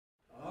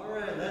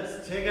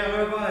Take out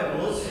our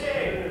Bibles.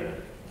 And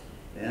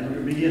we're going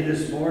to begin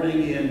this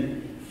morning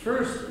in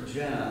 1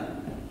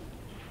 John.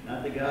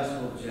 Not the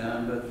Gospel of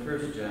John, but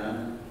 1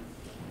 John,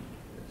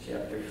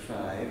 chapter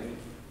 5.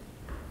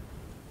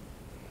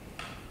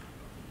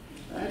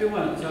 I do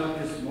want to talk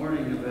this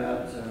morning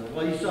about,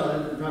 well, you probably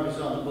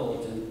saw in the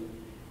bulletin,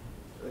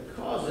 the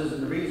causes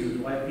and the reasons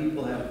why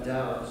people have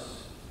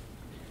doubts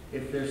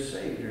if they're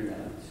saved or not.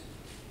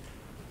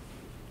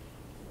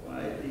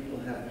 Why people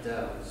have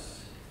doubts.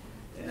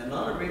 And a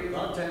lot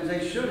of times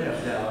they should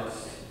have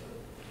doubts,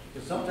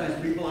 because sometimes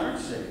people aren't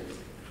saved,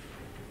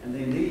 and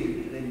they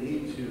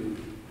need to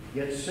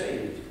get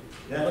saved.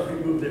 That'll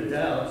remove their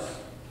doubts.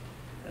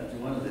 That's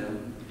one of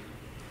them.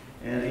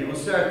 And we'll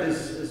start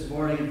this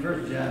morning in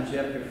 1 John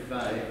chapter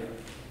 5.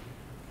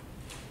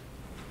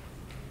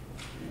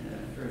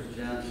 1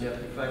 John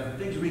chapter 5.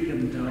 The things we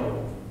can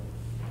know.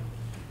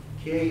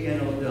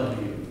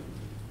 K-N-O-W.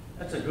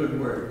 That's a good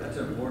word. That's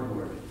an important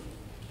word.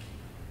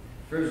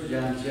 1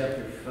 John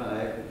chapter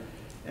 5,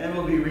 and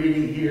we'll be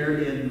reading here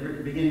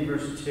in beginning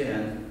verse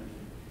 10.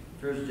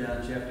 1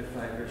 John chapter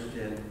 5, verse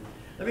 10.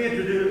 Let me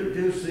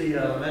introduce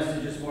the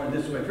message this morning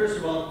this way. First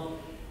of all,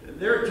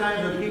 there are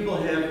times when people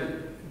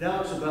have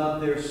doubts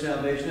about their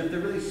salvation, if they're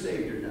really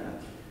saved or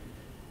not.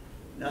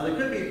 Now,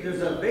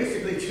 there's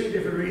basically two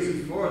different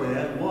reasons for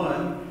that.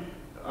 One,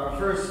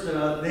 first,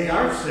 they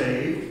are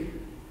saved,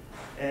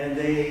 and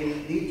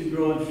they need to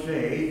grow in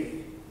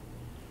faith.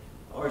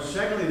 Or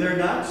secondly, they're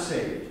not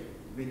saved,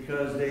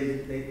 because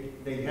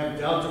they have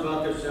doubts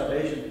about their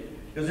salvation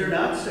because they're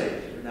not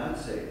saved. They're not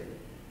saved.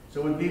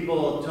 So when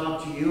people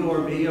talk to you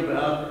or me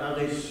about are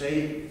they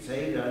saved,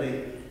 are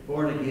they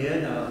born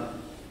again,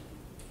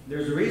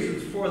 there's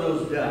reasons for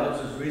those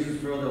doubts. There's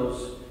reasons for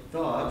those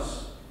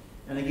thoughts.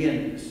 And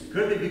again, it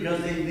could be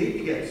because they need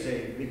to get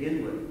saved to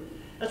begin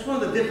with. That's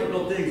one of the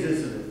difficult things,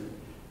 isn't it?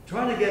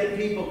 Trying to get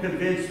people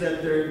convinced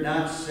that they're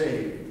not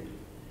saved.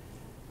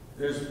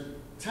 There's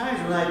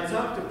times when I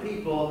talk to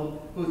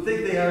people who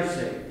think they are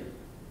saved.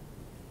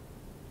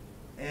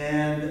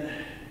 And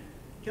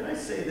can I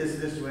say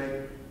this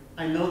way?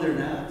 I know they're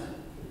not.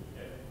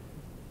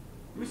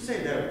 Let me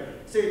say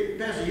that. Say,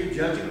 Pastor, are you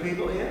judging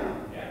people? Yeah.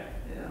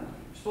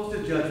 You're supposed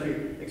to judge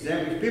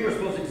people. People are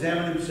supposed to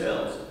examine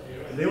themselves.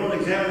 If they won't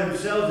examine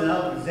themselves, then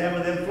I'll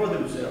examine them for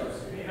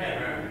themselves.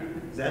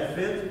 Amen. Does that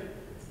fit?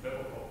 It's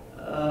biblical.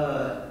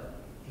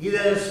 He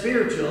that is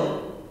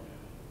spiritual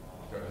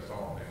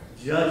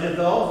judgeth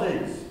all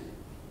things.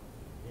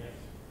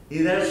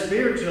 He that is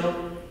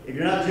spiritual, if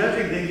you're not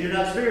judging things, you're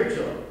not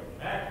spiritual.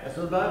 That's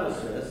what the Bible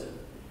says.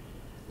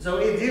 So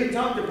if you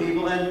talk to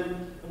people,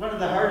 and one of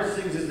the hardest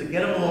things is to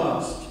get them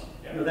lost.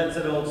 You know, that's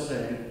an old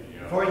saying.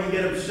 Before you can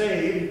get them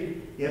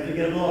saved, you have to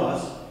get them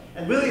lost.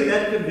 And really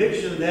that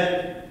conviction,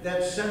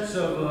 that sense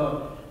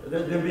of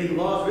that they're being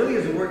lost, really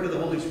is a work of the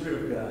Holy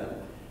Spirit of God.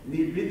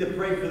 You need to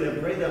pray for them.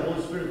 Pray that the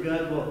Holy Spirit of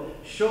God will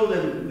show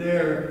them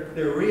their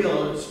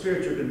real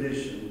spiritual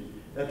condition,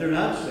 that they're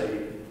not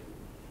saved.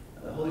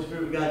 The Holy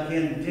Spirit of God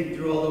can dig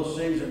through all those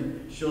things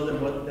and show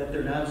them that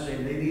they're not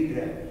saved. They need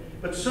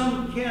that. But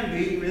some can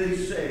be really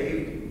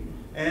saved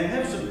and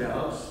have some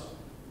doubts.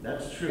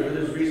 That's true.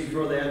 There's reason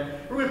for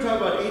that. We're going to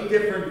talk about 8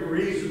 different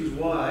reasons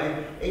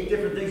why, 8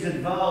 different things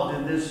involved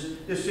in this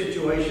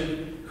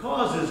situation,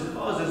 causes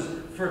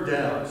for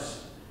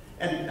doubts.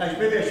 And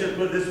maybe I should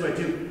put it this way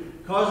too.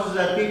 Causes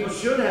that people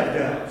should have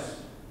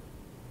doubts.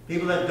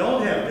 People that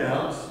don't have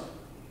doubts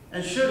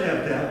and should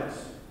have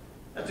doubts.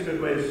 That's a good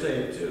way to say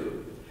it too.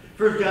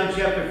 1 John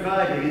chapter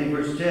 5, beginning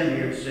verse 10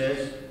 here, it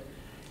says,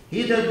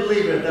 He that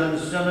believeth on the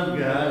Son of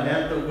God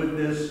hath the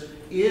witness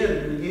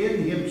in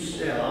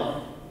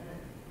himself.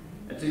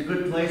 That's a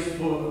good place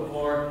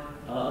for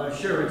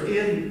assurance,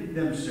 in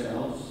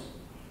themselves.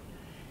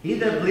 He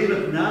that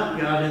believeth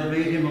not God hath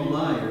made him a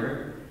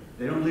liar.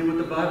 They don't believe what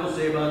the Bible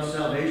says about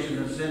salvation,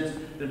 in the sense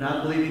they're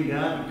not believing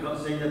God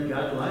because saying that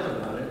God lied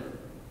about it.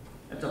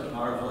 That's a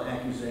powerful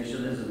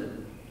accusation, isn't it?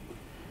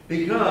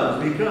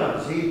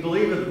 Because he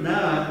believeth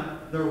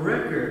not the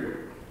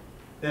record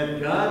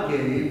that God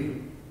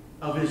gave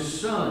of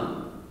his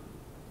Son.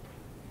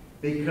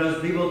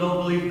 Because people don't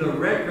believe the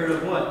record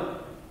of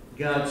what?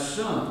 God's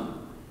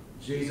Son,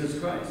 Jesus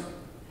Christ.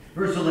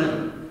 Verse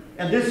 11.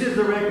 And this is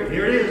the record.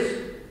 Here it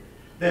is.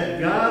 That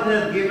God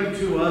hath given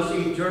to us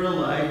eternal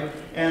life,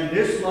 and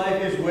this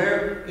life is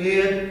where?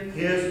 In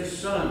his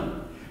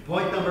Son.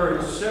 Point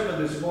number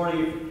 7 this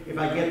morning, if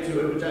I get to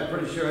it, which I'm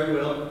pretty sure I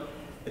will.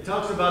 It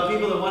talks about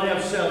people that want to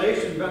have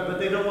salvation, but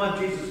they don't want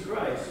Jesus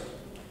Christ.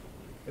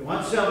 They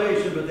want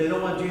salvation, but they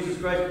don't want Jesus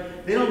Christ.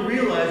 They don't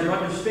realize or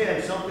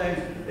understand. Sometimes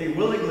they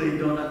willingly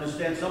don't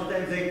understand.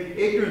 Sometimes they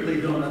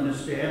ignorantly don't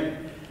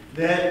understand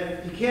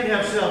that you can't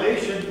have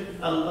salvation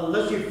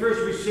unless you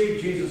first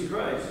receive Jesus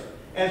Christ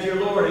as your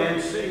Lord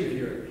and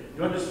Savior.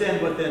 You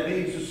understand what that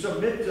means? To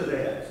submit to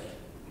that.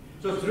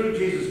 So it's through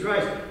Jesus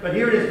Christ. But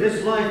here it is.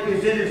 This life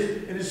is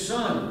in his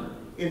Son,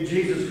 in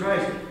Jesus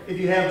Christ. If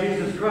you have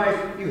Jesus Christ,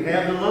 you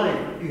have the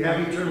life. You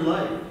have eternal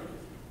life.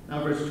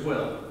 Now verse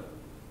 12.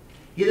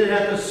 He that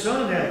hath the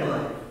Son hath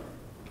life.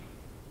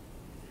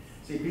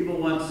 See, people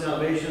want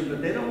salvation,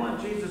 but they don't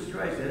want Jesus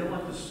Christ. They don't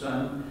want the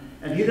Son.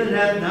 And he that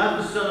hath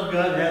not the Son of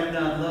God hath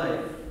not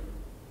life.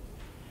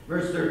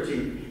 Verse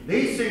 13.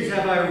 These things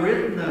have I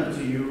written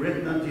unto you,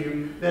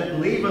 that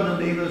believe on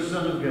the name of the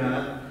Son of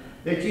God,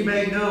 that ye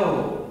may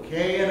know,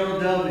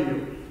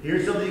 K-N-O-W.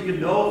 Here's something you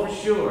can know for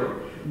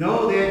sure.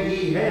 Know that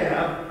ye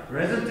have,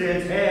 present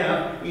tense,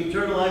 have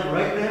eternal life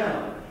right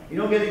now. You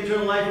don't get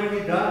eternal life when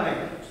you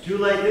die. It's too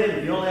late then.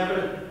 If you don't have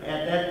it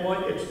at that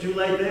point, it's too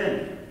late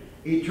then.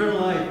 Eternal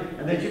life,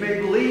 and that you may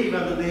believe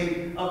on the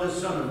name of the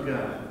Son of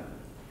God.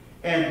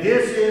 And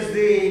this is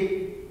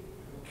the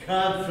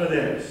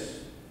confidence.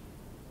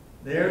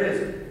 There it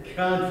is,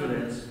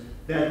 confidence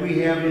that we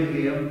have in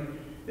him,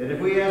 that if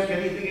we ask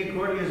anything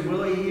according to his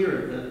will, he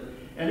heareth it.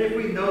 And if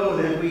we know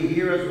that we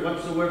hear us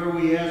whatsoever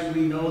we ask,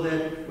 we know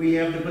that we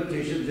have the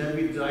petitions that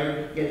we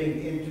desire,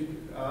 getting into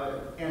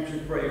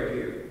answered prayer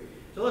here.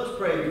 So let's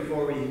pray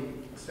before we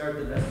start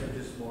the message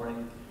this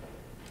morning.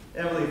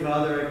 Heavenly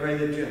Father, I pray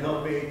that you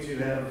help me to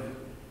have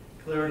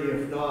clarity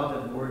of thought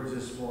and words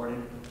this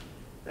morning.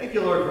 Thank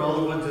you, Lord, for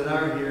all the ones that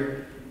are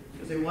here,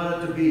 because they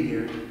wanted to be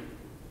here,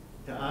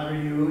 to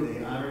honor you.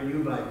 They honor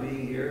you by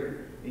being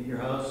here in your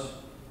house.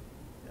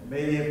 And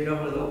may they have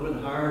come with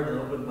open heart and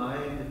open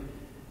mind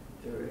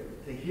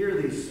to hear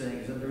these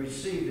things and to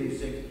receive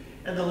these things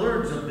and to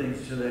learn some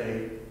things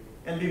today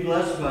and be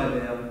blessed by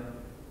them,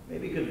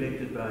 maybe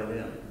convicted by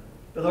them.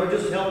 But Lord,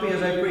 just help me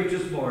as I preach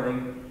this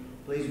morning.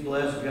 Please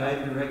bless, guide,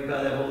 and direct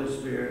by the Holy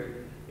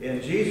Spirit.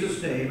 In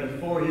Jesus' name and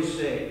for his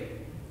sake,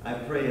 I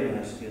pray and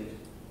ask it.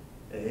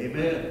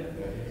 Amen.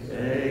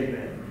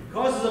 Amen.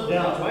 Causes of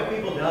doubts. Why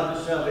people doubt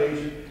their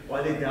salvation,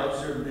 why they doubt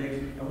certain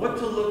things, and what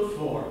to look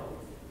for.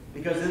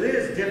 Because it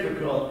is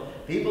difficult.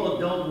 People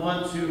don't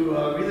want to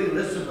really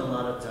listen a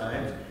lot of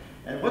times.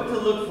 And what to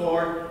look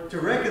for to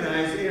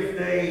recognize if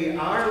they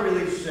are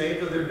really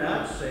saved or they're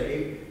not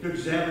saved, to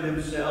examine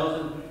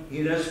themselves, and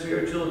he that is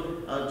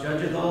spiritual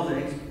judgeth all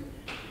things.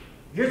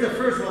 Here's the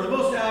first one. The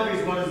most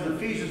obvious one is in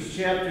Ephesians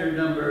chapter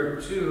number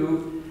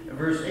 2,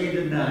 verse 8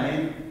 and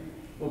 9.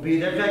 Will be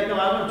that. In fact, no,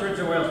 I want to turn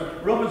somewhere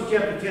else. Romans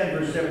chapter 10,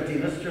 verse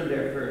 17. Let's turn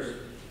there first.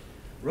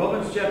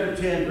 Romans chapter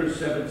 10, verse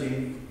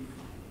 17.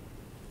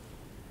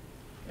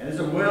 And it's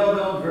a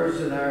well-known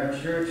verse in our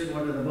church,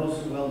 one of the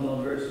most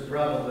well-known verses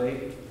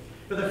probably.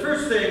 But the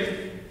first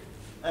thing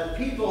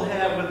people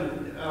have,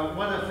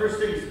 one of the first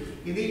things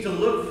you need to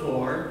look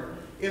for,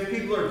 if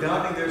people are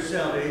doubting their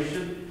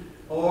salvation,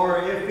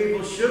 or if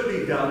people should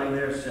be doubting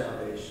their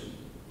salvation.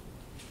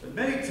 But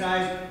many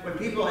times when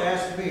people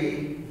ask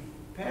me,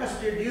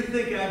 Pastor, do you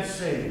think I'm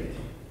saved?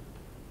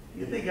 Do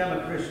you think I'm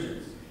a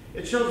Christian?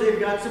 It shows they've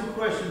got some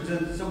questions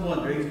and some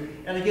wonderings.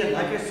 And again,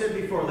 like I said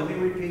before, let me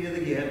repeat it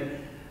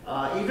again.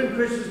 Even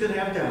Christians can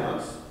have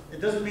doubts.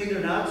 It doesn't mean they're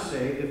not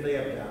saved if they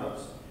have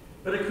doubts.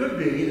 But it could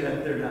be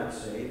that they're not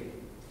saved.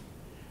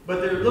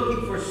 But they're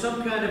looking for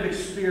some kind of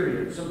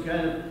experience, some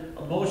kind of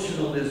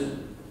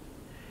emotionalism.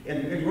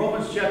 In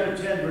Romans chapter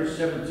 10, verse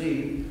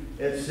 17,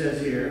 it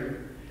says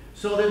here,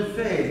 so then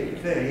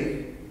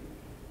faith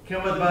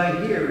cometh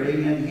by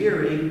hearing, and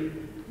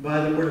hearing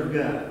by the word of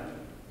God.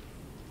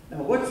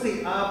 Now, what's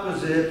the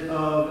opposite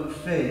of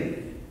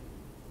faith?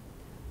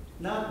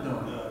 Not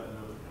knowing.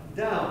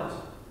 Doubt.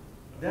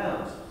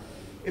 Doubt.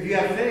 If you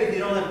have faith, you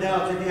don't have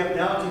doubts. If you have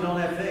doubts, you don't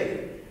have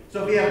faith.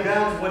 So if you have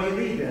doubts, what do you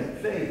need then?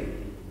 Faith.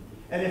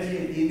 And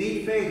if you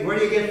need faith, where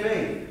do you get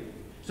faith?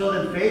 So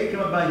then faith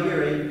cometh by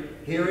hearing,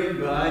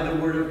 hearing by the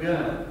word of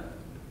God.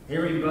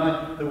 Hearing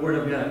by the word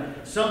of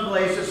God. Some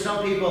places,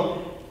 some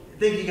people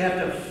think you have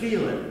to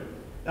feel it.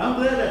 Now,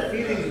 I'm glad that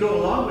feelings go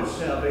along with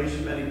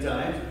salvation many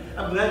times.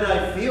 I'm glad that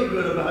I feel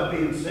good about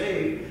being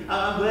saved.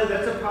 I'm glad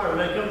that's a part of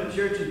it. I come to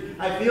church and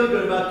I feel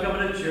good about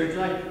coming to church,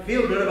 and I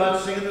feel good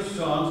about singing the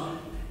songs.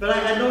 But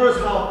I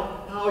notice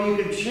how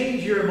you can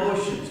change your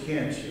emotions,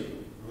 can't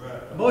you? Right.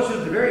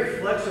 Emotions are very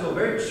flexible,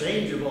 very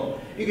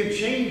changeable. You can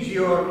change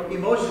your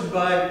emotions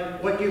by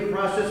what you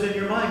process in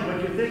your mind,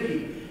 what you're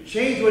thinking.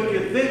 Change what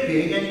you're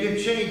thinking, and you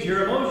can change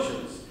your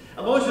emotions.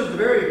 Emotions are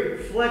very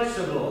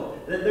flexible.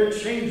 They're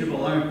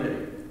changeable, aren't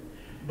they?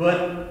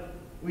 But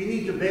we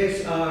need to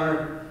base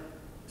our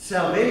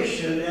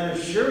salvation and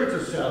assurance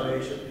of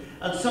salvation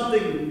on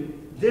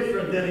something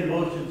different than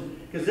emotions,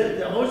 because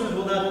the emotions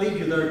will not lead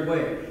you the right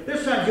way.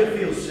 There's times you'll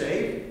feel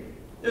safe.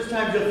 There's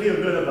times you'll feel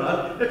good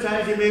about it. There's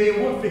times you maybe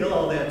won't feel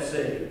all that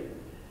safe.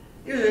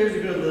 Here's a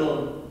good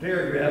little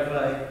paragraph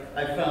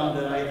I found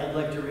that I'd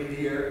like to read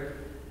here.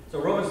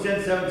 So Romans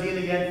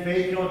 10:17 again,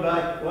 faith cometh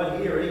by what?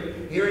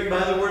 Hearing. Hearing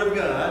by the word of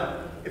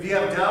God. If you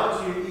have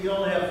doubts, you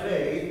don't have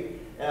faith.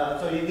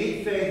 So you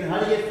need faith. And how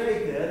do you get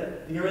faith then?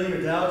 You hear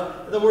your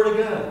doubts? The word of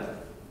God.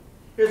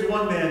 Here's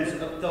one man's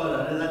thought on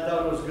it, and I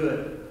thought it was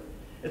good.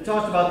 It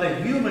talks about the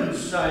human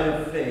side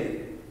of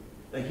faith.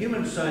 The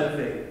human side of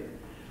faith.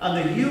 On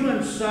the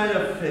human side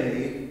of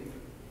faith,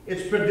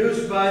 it's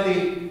produced by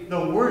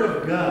the Word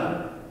of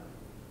God.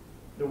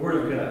 The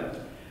Word of God.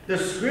 The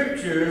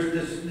Scriptures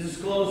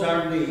disclose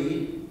our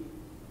need.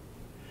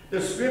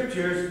 The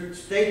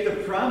Scriptures state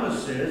the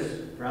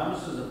promises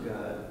of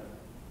God.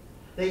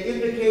 They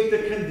indicate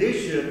the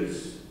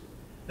conditions.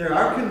 There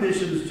are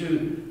conditions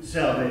to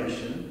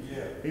salvation.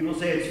 Yeah. People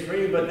say it's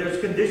free, but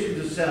there's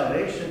conditions to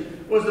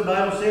salvation. What does the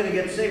Bible say to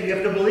get saved? You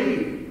have to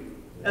believe.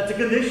 That's a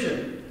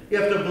condition.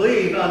 You have to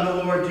believe on the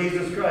Lord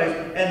Jesus Christ,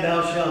 and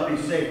thou shalt be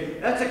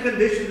saved. That's a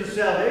condition to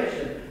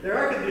salvation. There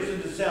are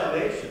conditions to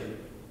salvation.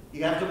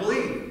 You have to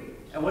believe.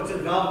 And what's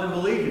involved in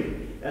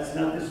believing? That's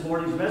not this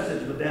morning's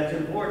message, but that's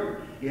important.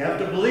 You have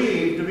to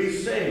believe to be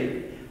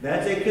saved.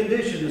 That's a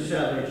condition to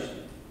salvation.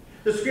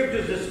 The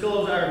scriptures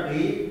disclose our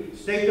need,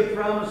 state the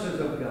promises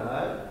of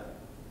God,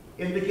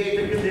 indicate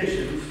the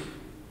conditions,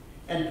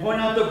 and point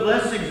out the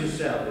blessings of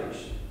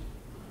salvation.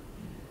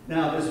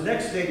 Now, this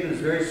next statement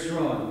is very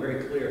strong,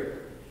 very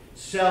clear.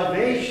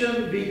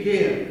 Salvation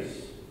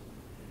begins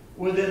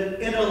with an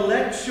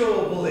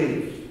intellectual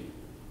belief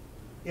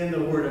in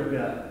the Word of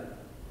God.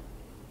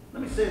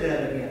 Let me say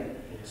that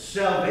again.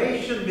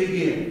 Salvation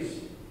begins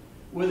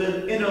with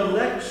an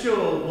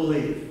intellectual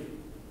belief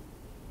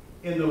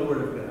in the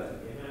Word of God.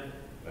 Amen.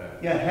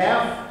 You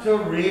have to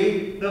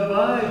read the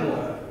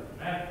Bible.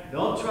 Amen.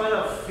 Don't try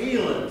to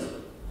feel it.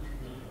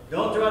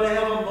 Don't try to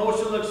have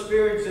emotional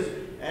experiences,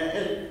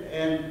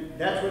 and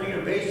that's what you're going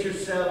to base your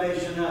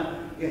salvation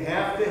on. You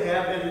have to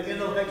have an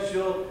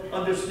intellectual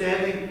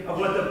understanding of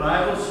what the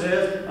Bible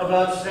says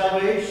about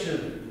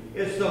salvation.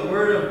 It's the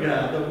Word of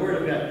God, the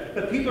Word of God.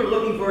 But people are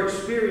looking for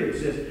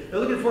experiences. They're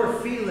looking for a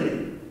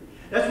feeling.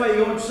 That's why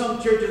you go in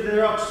some churches and they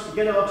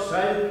get all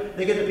excited.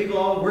 They get the people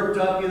all worked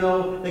up, you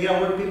know. They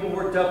get people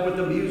worked up with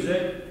the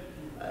music.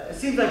 It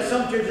seems like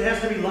some churches it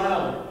has to be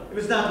loud. If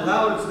it's not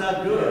loud, it's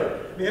not good.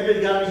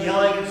 Everybody's got to be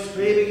yelling and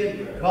screaming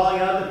and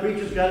calling out. The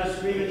preacher's got to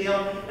scream and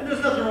yell. And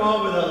there's nothing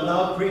wrong with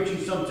loud preaching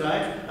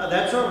sometimes.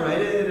 That's all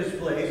right in its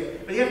place.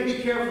 But you have to be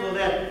careful of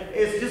that.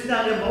 It's just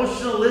not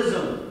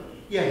emotionalism.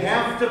 You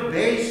have to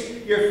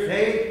base your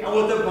faith on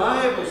what the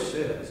Bible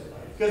says.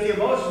 Because the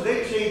emotions,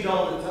 they change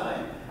all the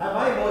time.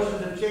 My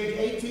emotions have changed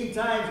 18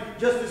 times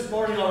just this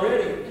morning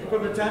already.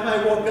 From the time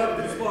I woke up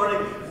this morning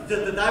to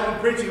the time I'm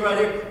preaching right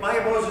here, my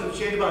emotions have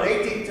changed about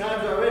 18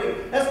 times already.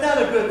 That's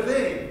not a good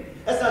thing.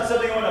 That's not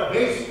something I want to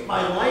base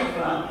my life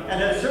on,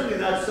 and that's certainly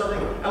not something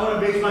I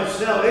want to base my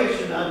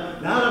salvation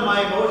on, not on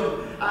my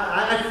emotions.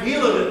 I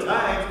feel it at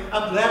times.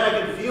 I'm glad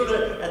I can feel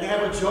it and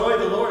have a joy of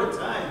the Lord at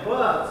times,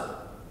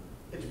 but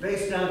it's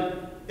based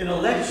on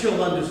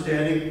intellectual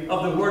understanding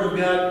of the Word of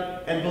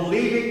God and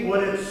believing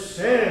what it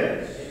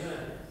says.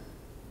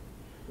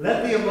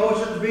 Let the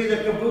emotions be the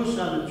caboose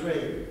on the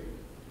train,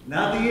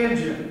 not the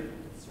engine.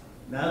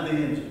 Not the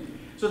engine.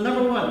 So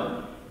number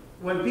one,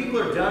 when people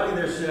are doubting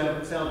their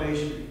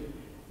salvation,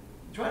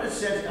 try to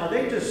sense, are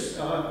they just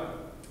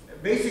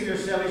basing their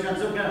salvation on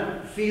some kind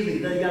of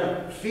feeling? They got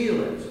to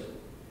feel it.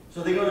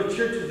 So they go to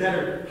churches that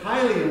are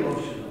highly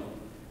emotional.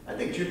 I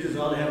think churches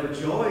ought to have a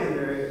joy in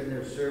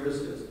their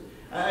services.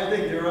 I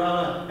think they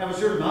ought to have a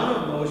certain amount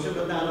of emotion,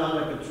 but not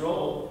out of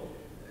control.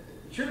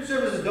 Church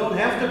services don't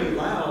have to be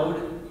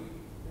loud.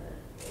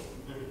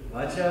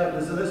 Watch out,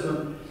 listen to this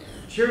one.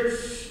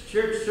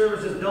 Church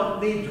services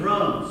don't need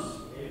drums.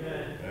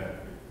 Amen.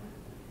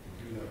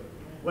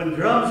 When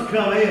drums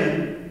come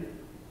in,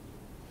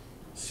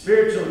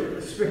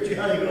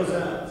 spirituality goes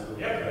out.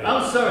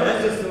 I'm sorry,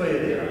 that's just the way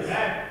it is.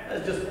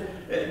 That's just,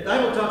 the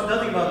Bible talks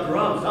nothing about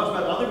drums. It talks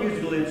about other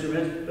musical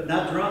instruments, but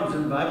not drums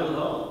in the Bible at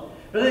all.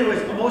 But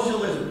anyways,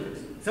 emotionalism.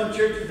 Some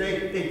churches,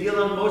 they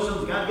deal on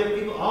emotions. God getting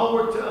people all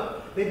worked up.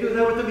 They do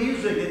that with the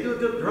music. They do it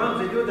with the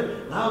drums. They do it with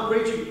the loud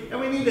preaching. And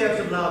we need to have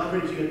some loud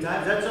preaching at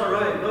times. That's all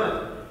right.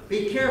 But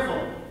be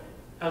careful.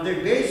 Are they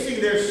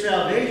basing their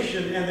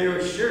salvation and their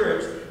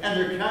assurance and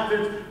their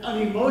confidence on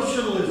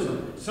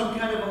emotionalism? Some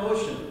kind of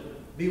emotion.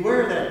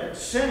 Beware of that.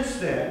 Sense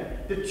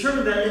that.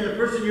 Determine that in the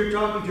person you're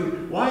talking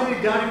to. Why are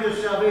they doubting their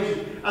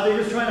salvation? Are they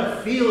just trying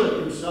to feel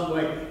it in some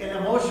way and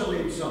emotionally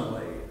in some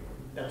way?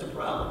 That's a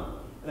problem.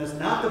 And that's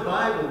not the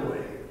Bible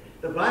way.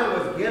 The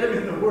Bible is get them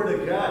in the Word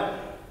of God.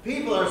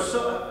 People are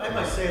so, I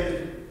must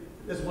say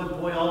this one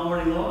point all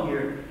morning long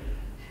here.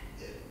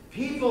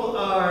 People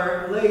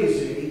are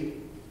lazy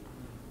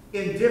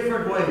in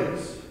different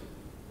ways.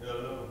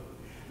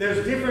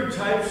 There's different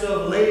types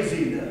of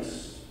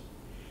laziness.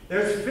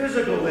 There's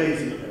physical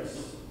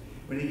laziness.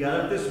 When he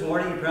got up this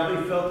morning, he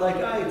probably felt like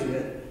I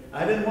did.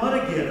 I didn't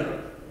want to get up.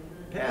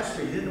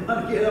 Pastor, you didn't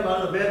want to get up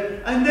out of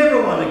bed? I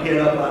never want to get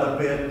up out of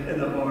bed in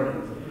the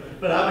morning.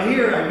 But I'm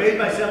here, I made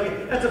myself,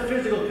 that's a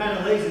physical kind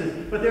of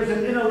laziness. But there's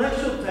an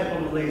intellectual type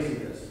of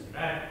laziness.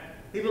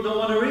 People don't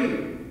want to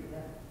read.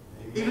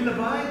 Even the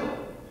Bible.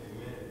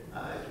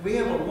 We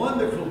have a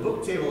wonderful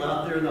book table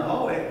out there in the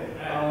hallway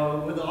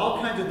with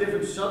all kinds of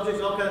different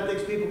subjects, all kinds of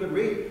things people can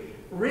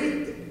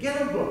read.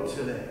 Get a book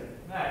today.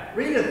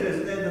 Read it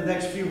in the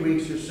next few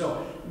weeks or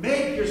so.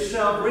 Make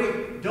yourself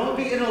read. Don't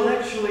be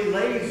intellectually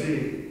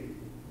lazy.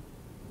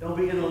 Don't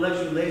be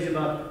intellectually lazy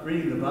about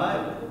reading the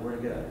Bible, the Word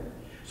of God.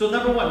 So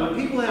number one, when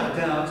people have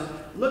doubts,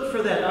 look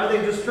for that. Are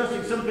they just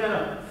trusting some kind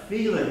of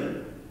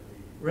feeling?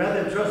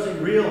 Rather than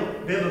trusting real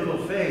biblical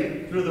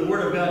faith through the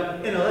Word of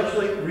God,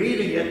 intellectually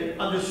reading it,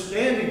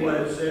 understanding what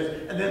it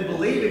says, and then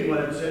believing what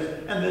it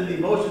says, and then the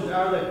emotions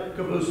are the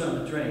caboose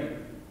on the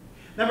train.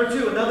 Number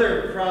two,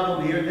 another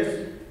problem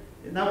here.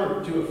 Now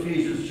we're to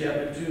Ephesians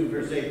chapter 2,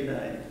 verse 8 and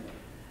 9.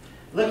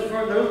 Look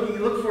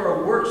for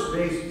a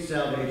works-based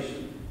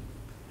salvation.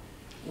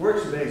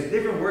 Works-based.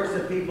 Different works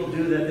that people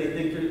do that they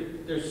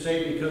think they're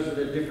saved because of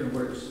their different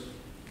works.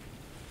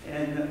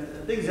 And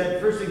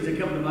first things that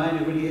come to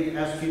mind is when you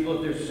ask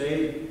people if they're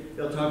saved,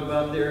 they'll talk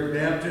about their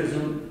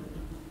baptism.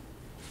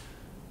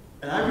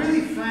 And I'm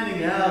really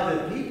finding out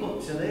that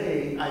people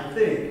today, I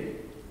think,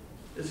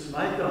 this is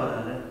my thought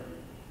on it,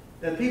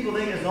 that people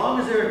think as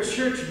long as they're a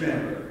church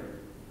member,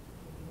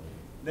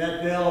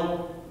 that they're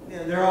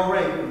all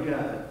right with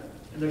God.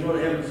 And they'll go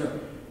to heaven. So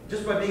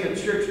just by being a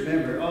church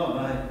member, oh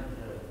my.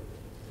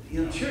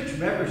 Church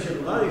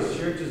membership, a lot of these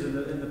churches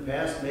in the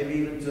past, maybe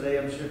even today,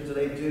 I'm sure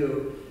today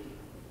too,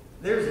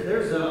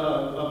 there's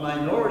a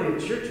minority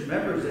of church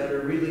members that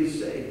are really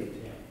saved.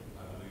 Yeah,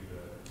 I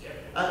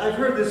believe that. I've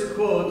heard this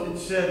quote. It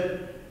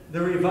said,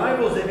 the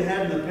revivals they've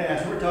had in the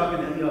past, we're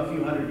talking a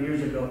few hundred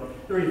years ago,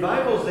 the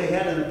revivals they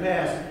had in the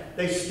past,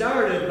 they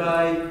started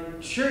by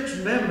church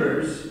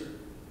members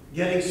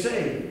getting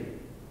saved.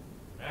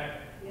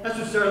 That's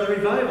what started the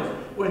revivals.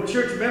 When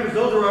church members,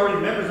 those who are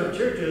already members of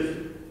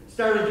churches,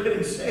 started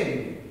getting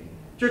saved.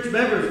 Church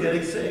members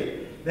getting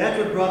saved. That's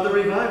what brought the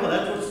revival.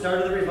 That's what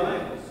started the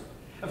revivals.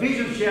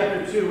 Ephesians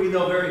chapter 2, we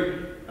know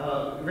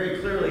very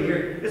clearly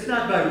here, it's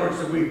not by works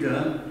that we've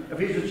done.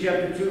 Ephesians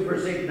chapter 2,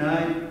 verse 8 and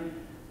 9.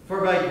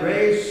 For by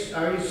grace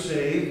are you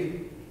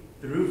saved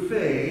through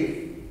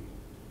faith,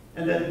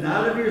 and that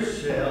not of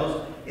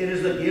yourselves, it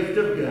is the gift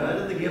of God,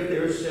 and the gift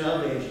there is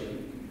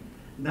salvation.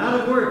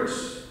 Not of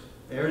works.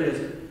 There it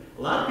is.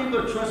 A lot of people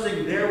are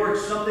trusting their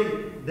works,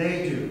 something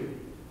they do.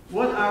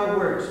 What are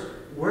works?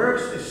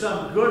 Works is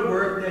some good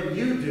work that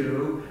you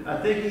do,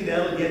 thinking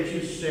that'll get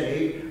you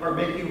saved, or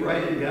make you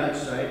right in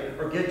God's sight,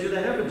 or get you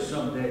to heaven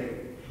someday.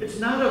 It's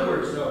not of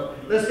works, though.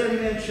 Lest any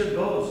man should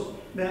boast.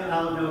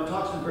 Now it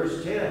talks in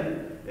verse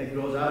 10, it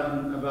goes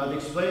on about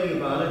explaining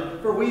about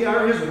it. For we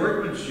are his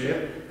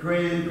workmanship,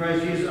 created in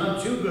Christ Jesus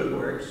unto good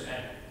works.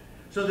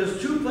 So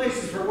there's two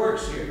places for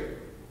works here.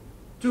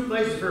 Two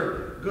places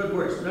for good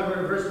works.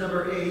 Verse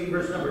number 8,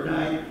 verse number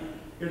 9.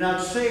 You're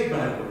not saved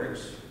by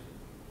works.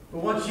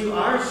 But once you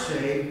are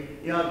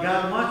saved,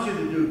 God wants you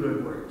to do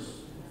good works.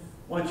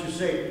 Once you're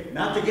saved,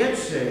 not to get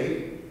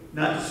saved,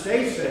 not to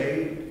stay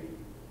saved,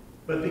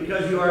 but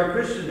because you are a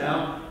Christian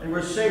now, and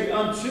we're saved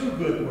unto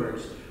good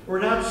works.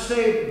 We're not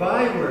saved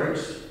by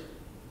works,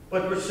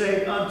 but we're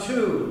saved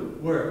unto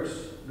works,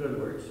 good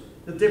works.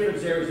 The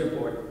difference there is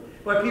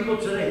important. But people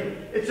today,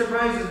 it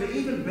surprises me,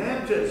 even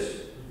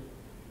Baptists.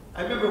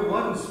 I remember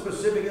one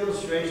specific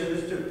illustration.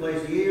 This took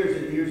place years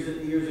and years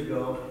and years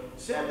ago.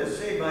 Sad to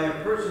say, by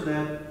a person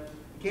that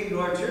came to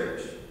our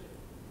church.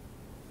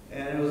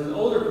 And it was an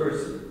older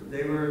person.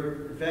 They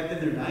were, in fact, in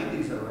their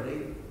 90s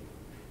already.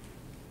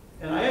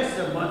 And I asked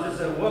them once, I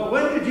said, well,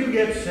 when did you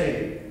get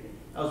saved?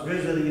 I was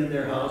visiting in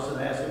their house, and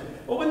I asked them,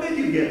 well, when did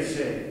you get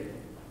saved?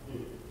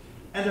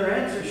 And their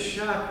answer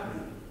shocked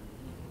me.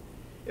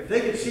 If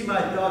they could see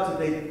my thoughts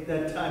at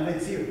that time,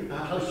 they'd see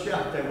how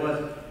shocked I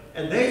was.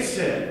 And they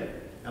said,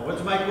 now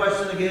what's my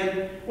question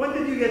again? When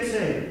did you get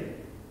saved?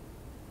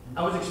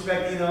 I was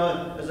expecting,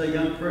 as a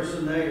young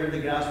person, I heard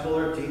the gospel,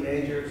 or a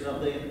teenager or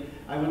something.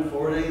 I went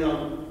forward,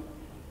 and,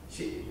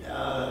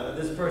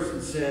 this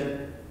person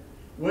said,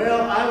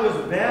 well, I was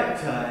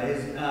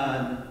baptized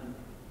on,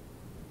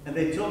 and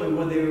they told me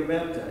when they were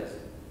baptized.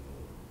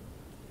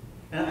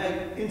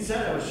 And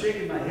inside I was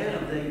shaking my head.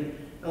 I'm thinking,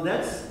 no,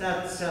 that's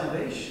not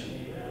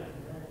salvation.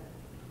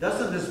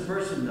 Doesn't this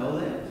person know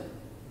that?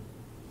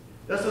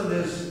 Doesn't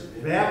this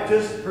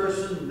Baptist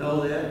person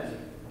know that?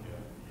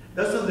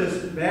 Doesn't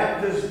this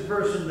Baptist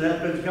person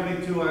that's been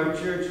coming to our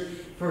church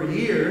for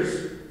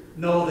years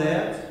know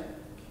that?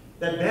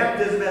 That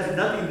baptism has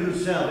nothing to do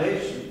with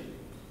salvation.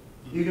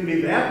 You can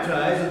be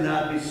baptized and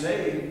not be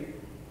saved.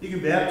 You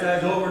can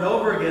baptize over and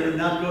over again and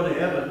not go to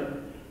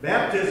heaven.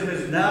 Baptism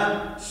is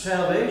not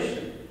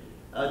salvation.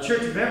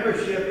 Church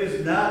membership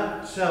is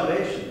not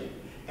salvation.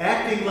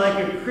 Acting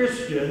like a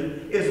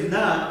Christian is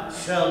not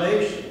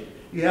salvation.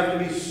 You have to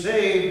be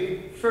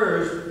saved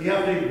first. You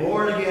have to be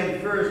born again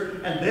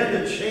first. And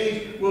then the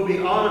change will be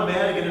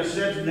automatic, in a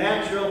sense,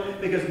 natural,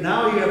 because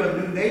now you have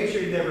a new nature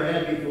you never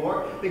had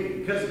before.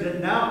 Because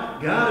now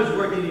God is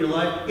working in your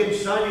life,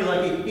 inside you,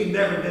 like He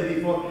never did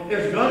before.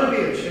 There's going to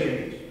be a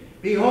change.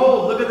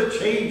 Behold, look at the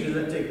changes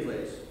that take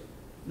place.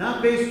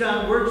 Not based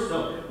on works,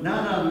 though.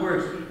 Not on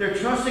works. They're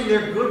trusting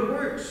their good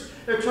works.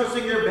 They're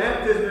trusting their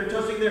baptism. They're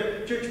trusting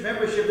their church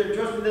membership. They're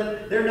trusting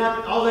that they're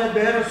not all that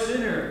bad a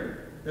sinner.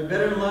 They're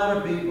better than a lot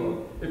of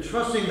people. They're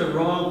trusting the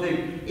wrong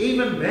thing.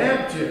 Even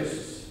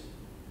Baptists.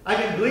 I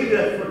can believe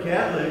that for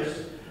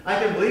Catholics.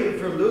 I can believe it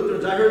for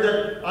Lutherans. I heard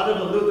that out of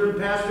the Lutheran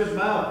pastor's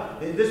mouth.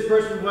 This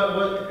person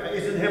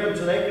is in heaven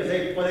today because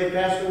they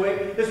passed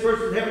away. This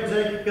person is in heaven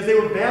today because they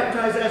were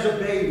baptized as a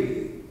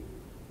baby.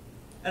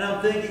 And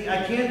I'm thinking,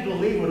 I can't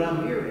believe what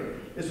I'm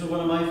hearing. This is one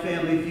of my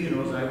family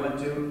funerals I went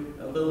to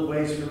a little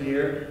ways from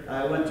here.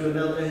 I went to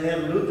another, and had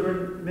a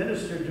Lutheran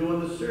minister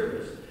doing the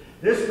service.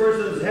 This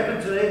person is in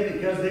heaven today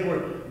because they were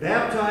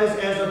baptized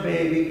as a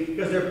baby,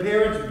 because their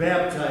parents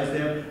baptized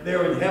them.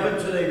 They're in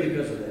heaven today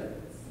because of that.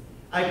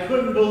 I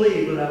couldn't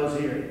believe what I was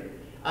hearing.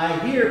 I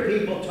hear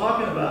people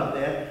talking about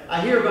that.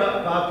 I hear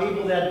about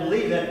people that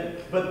believe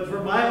that. But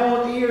for my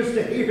own ears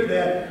to hear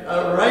that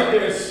right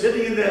there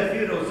sitting in that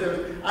funeral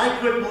service, I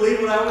couldn't believe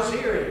what I was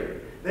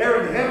hearing.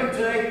 They're in heaven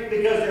today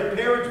because their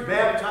parents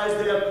baptized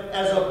them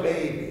as a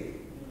baby.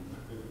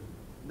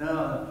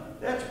 No,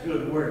 that's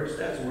good works.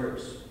 That's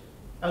works.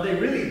 Are they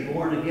really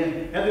born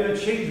again? Have they been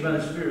changed by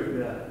the Spirit of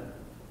God?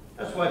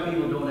 That's why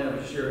people don't have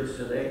assurance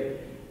today,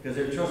 because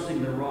they're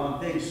trusting the wrong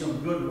things.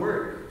 Some good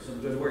work.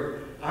 Some good work.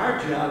 Our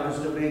job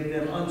is to make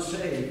them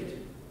unsaved.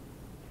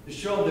 To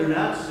show them they're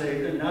not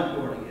saved, they're not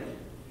born again.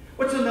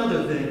 What's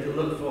another thing to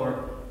look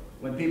for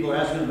when people are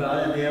asking about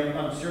it and they have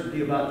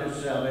uncertainty about their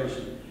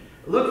salvation?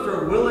 Look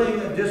for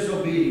willing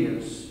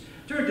disobedience.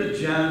 Turn to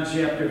John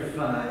chapter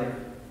 5,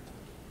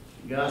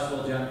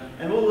 Gospel of John,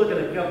 and we'll look at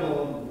a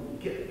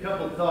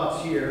couple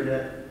thoughts here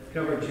that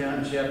cover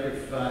John chapter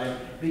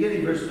 5,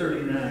 beginning verse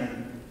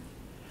 39.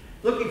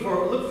 Look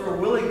for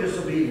willing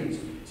disobedience.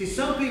 See,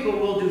 some people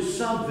will do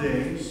some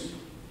things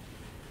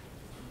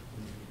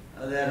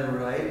that are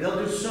right.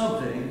 They'll do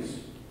some things,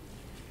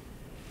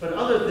 but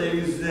other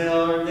things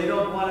they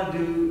don't want to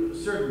do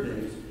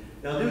certain things.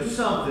 They'll do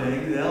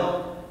something.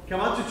 They'll come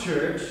out to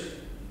church,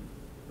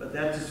 but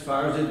that's as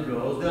far as it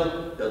goes.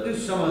 They'll do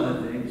some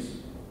other things.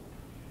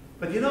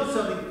 But you know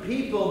something?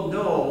 People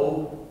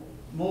know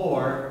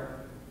more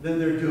than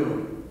they're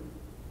doing.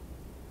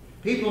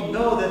 People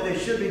know that they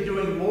should be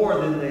doing more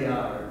than they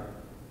are,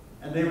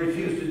 and they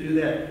refuse to do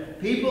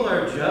that. People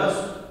are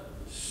just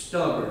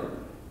stubborn.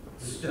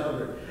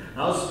 Stubborn.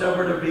 How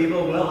stubborn are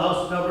people? Well,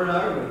 how stubborn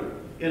are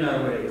we in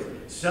our ways?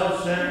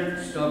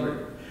 Self-centered,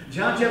 stubborn.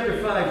 John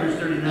chapter 5, verse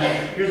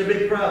 39. Here's a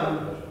big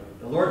problem.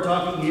 The Lord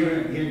talking here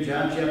in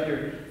John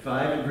chapter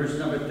 5 and verse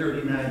number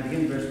 39,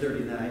 beginning verse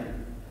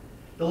 39.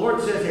 The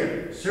Lord says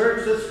here,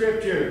 search the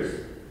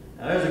Scriptures.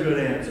 Now there's a good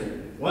answer.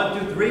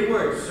 1, 2, 3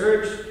 words.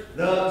 Search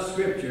the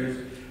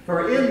Scriptures.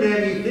 For in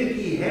them ye think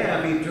ye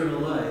have eternal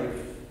life.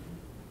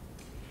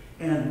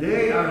 And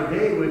they are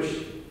they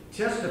which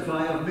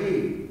testify of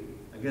me.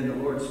 Again, the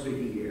Lord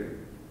speaking here.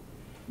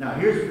 Now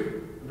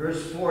here's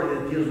verse 4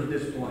 that deals with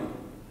this point.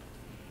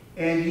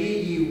 And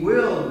ye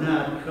will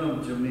not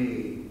come to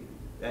me,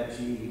 that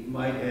ye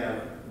might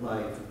have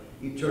life,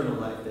 eternal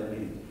life, that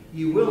means.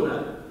 Ye will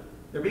not.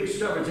 They're being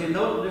stubborn.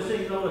 They're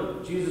saying no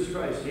to Jesus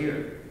Christ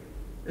here.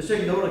 They're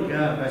saying no to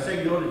God. By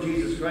saying no to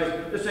Jesus Christ,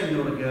 they're saying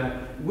no to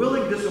God.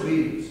 Willing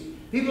disobedience.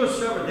 People are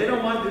stubborn. They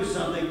don't want to do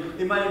something.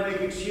 They might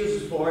make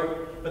excuses for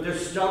it, but they're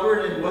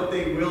stubborn in what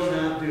they will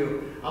not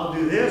do. I'll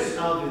do this,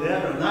 I'll do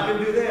that, but I'm not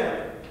going to do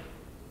that.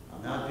 I'll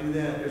not do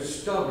that. They're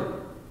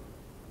stubborn.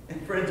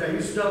 And friends, are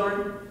you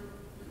stubborn?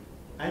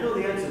 I know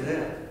the answer to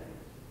that.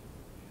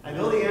 I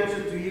know the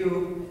answer to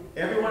you,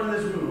 everyone in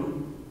this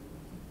room,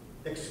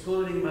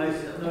 excluding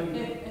myself, no,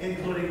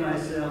 including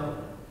myself.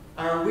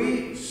 Are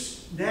we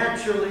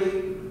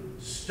naturally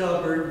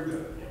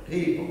stubborn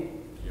people?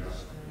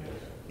 Yes.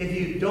 If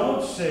you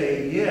don't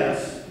say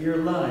yes, you're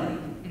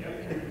lying.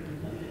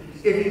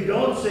 If you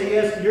don't say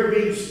yes, you're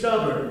being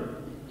stubborn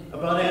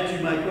about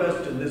answering my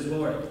question this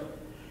morning.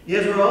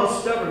 Yes, we're all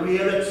stubborn. We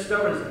have that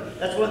stubbornness.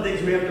 That's one of the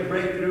things we have to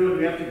break through and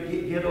we have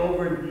to get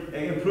over and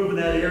improve in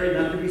that area,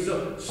 not to be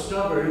so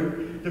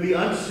stubborn, to be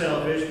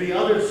unselfish, be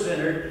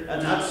other-centered,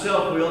 and not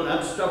self-willed,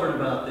 not stubborn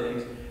about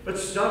things, but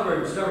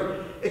stubborn.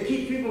 It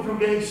keeps people from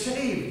getting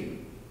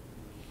saved.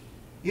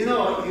 You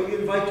know, you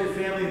invite your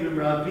family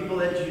member out, people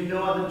that you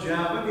know on the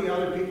job, maybe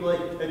other people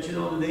that you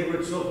know in the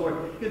neighborhood and so forth.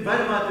 You invite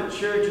them out to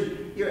church,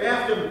 and you're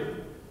after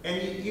them,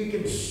 and you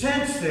can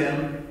sense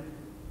them.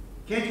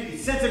 Can't you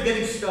sense them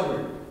getting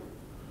stubborn?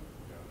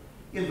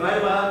 You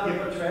invite them out, give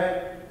them a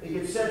tract. You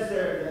can sense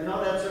there,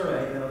 no, that's all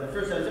right. You know, the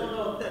first time, oh,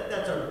 no,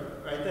 that's all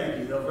right. Thank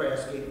you, though, for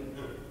asking.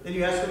 Then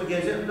you ask them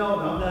again, say, no,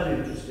 I'm not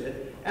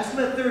interested. Ask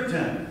them that third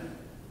time.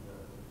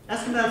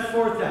 Ask them that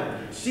fourth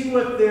time. See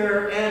what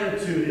their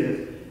attitude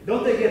is.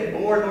 Don't they get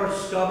more and more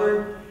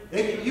stubborn?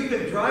 You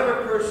can drive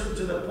a person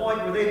to the point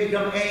where they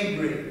become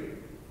angry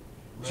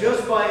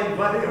just by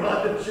inviting them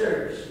out to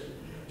church.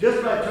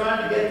 Just by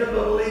trying to get them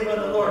to believe in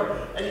the Lord.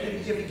 And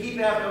if you keep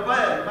after them,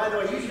 by the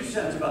way, use your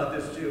sense about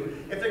this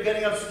too. If they're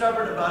getting up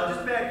stubborn about it,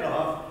 just back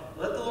off.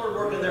 Let the Lord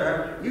work in their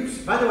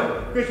heart. By the way,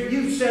 Christian,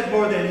 you've said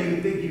more than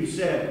you think you've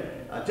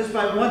said. Just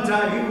by one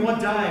time, even one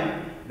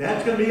time,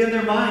 that's going to be in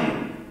their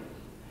mind.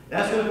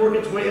 That's going to work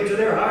its way into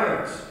their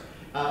hearts.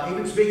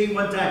 Even speaking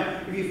one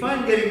time. If you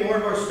find getting more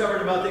and more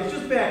stubborn about things,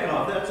 just back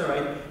off. That's all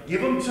right.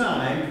 Give them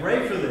time.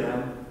 Pray for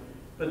them.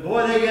 But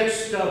boy, they get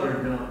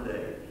stubborn, don't they?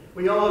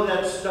 We all have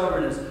that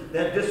stubbornness,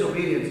 that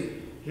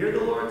disobedience. Here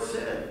the Lord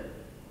said,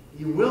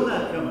 you will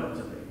not come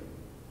unto me.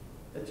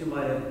 That you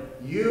might have.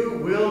 You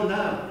will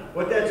not.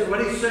 What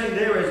he's saying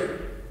there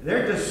is,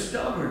 they're just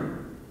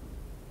stubborn.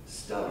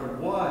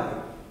 Stubborn.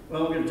 Why?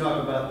 Well, we're going to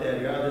talk about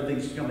that. There are other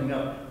things coming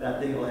up. That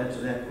thing will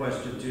answer that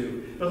question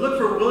too. But look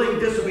for willing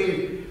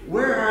disobedience.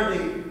 Where are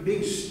they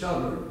being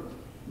stubborn?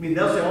 I mean,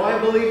 they'll say, oh, I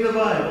believe the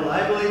Bible.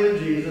 I believe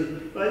in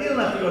Jesus. But you don't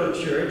have to go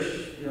to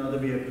church, to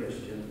be a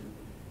Christian.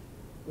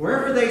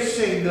 Wherever they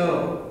say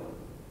no,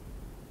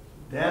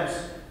 that's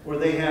where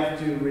they have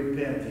to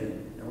repent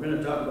in. And we're going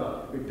to talk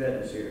about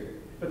repentance here.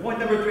 But point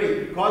number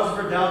 3, causes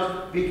for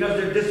doubts because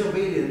they're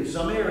disobedient in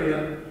some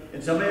area.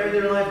 In some area of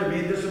their life, they're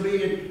being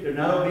disobedient. They're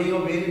not being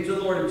obedient to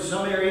the Lord. In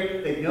some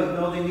area, they don't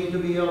know they need to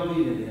be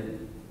obedient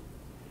in.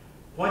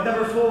 Point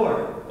number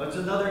 4, what's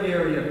another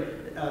area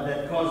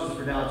that causes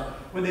for doubts?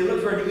 When they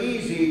look for an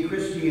easy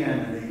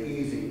Christianity,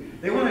 easy.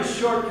 They want a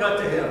shortcut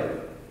to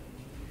heaven.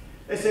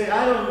 They say,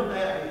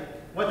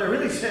 what they're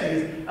really saying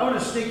is, I want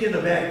to sneak in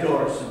the back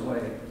door some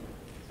way.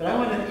 But I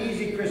want an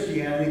easy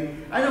Christianity.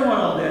 I don't want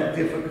all that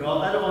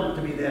difficult. I don't want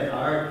it to be that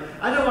hard.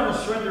 I don't want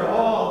to surrender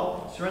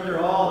all. Surrender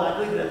all. I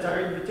believe that's our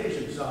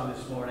invitation song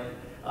this morning.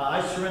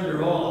 I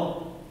surrender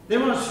all. They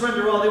want to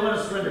surrender all. They want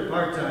to surrender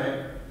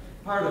part-time.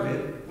 Part of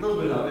it. A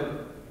little bit of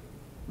it.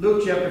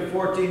 Luke chapter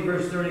 14,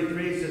 verse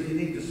 33 says you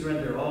need to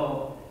surrender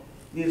all.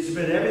 You need to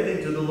submit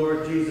everything to the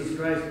Lord Jesus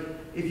Christ.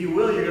 If you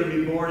will, you're going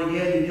to be born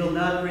again, and you'll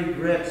not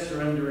regret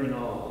surrendering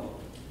all.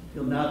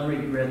 You'll not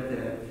regret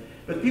that.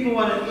 But people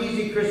want an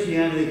easy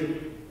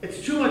Christianity.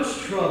 It's too much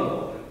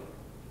trouble.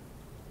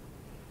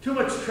 Too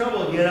much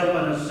trouble to get up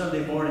on a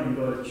Sunday morning and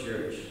go to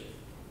church.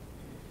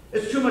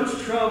 It's too much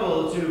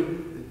trouble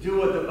to do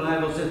what the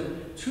Bible says.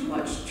 Too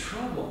much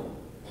trouble.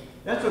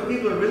 That's what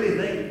people are really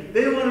thinking.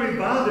 They don't want to be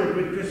bothered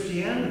with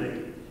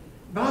Christianity.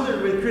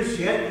 Bothered with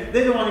Christianity.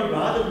 They don't want to be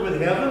bothered with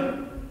heaven.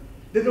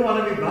 They don't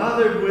want to be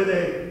bothered with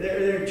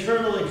their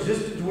eternal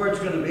existence, where it's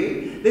going to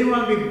be. They don't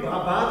want to be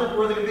bothered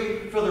where they're going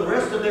to be for the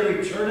rest of their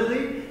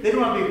eternity. They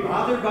don't want to be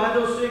bothered by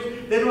those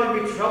things. They don't want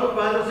to be troubled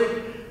by those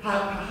things.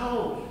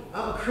 How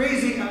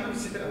crazy.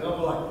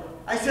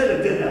 I said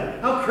it, didn't I?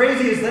 How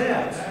crazy is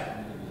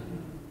that?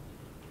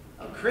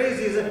 How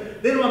crazy is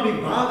that? They don't want to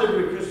be bothered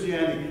with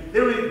Christianity. They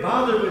don't want to be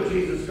bothered with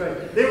Jesus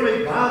Christ. They don't want to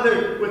be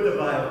bothered with the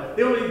Bible.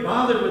 They don't want to be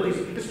bothered with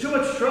these. It's too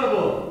much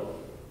trouble.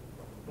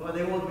 Well,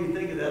 they won't be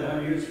thinking that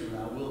 100 years from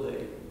now, will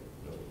they?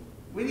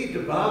 We need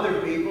to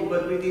bother people,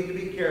 but we need to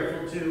be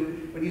careful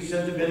too. When you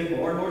sense them getting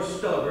more and more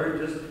stubborn,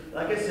 just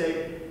like I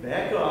say,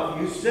 back off.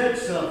 You said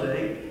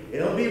something,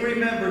 it'll be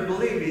remembered.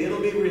 Believe me,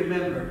 it'll be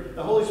remembered.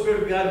 The Holy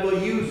Spirit of God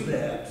will use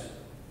that.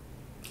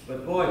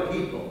 But boy,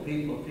 people.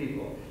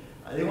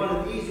 They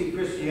want an easy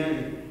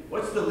Christianity.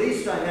 What's the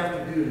least I have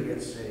to do to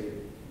get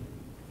saved?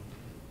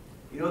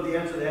 You know what the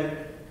answer to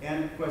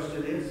that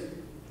question is?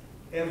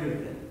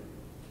 Everything.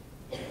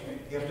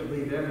 You have to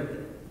believe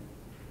everything.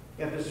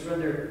 You have to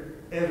surrender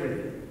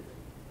everything.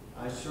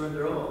 I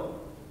surrender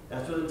all.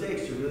 That's what it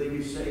takes to really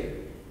be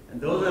saved.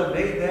 And those that have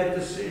made that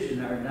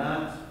decision are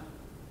not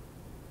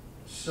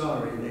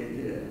sorry they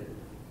did.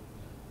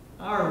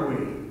 Are we,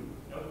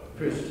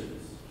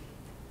 Christians?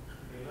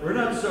 We're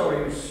not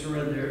sorry we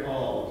surrender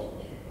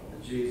all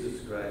to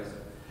Jesus Christ.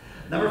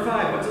 Number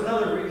 5, what's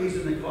another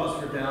reason that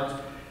cause for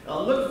doubts?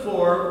 Look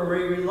for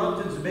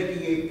reluctance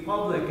making a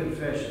public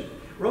confession.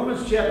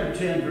 Romans chapter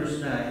 10, verse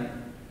 9.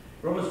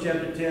 Romans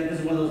chapter 10, this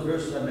is one of those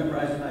verses I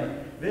memorized in my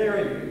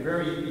very,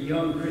 very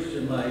young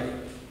Christian life.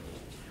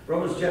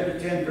 Romans chapter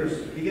 10,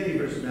 beginning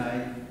verse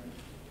 9.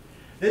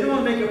 They don't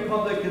want to make a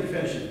public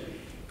confession.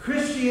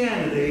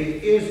 Christianity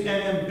is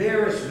an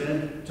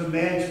embarrassment to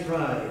man's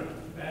pride.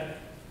 Amen.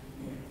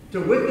 To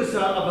witness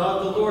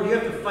about the Lord, you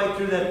have to fight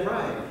through that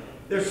pride.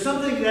 There's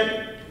something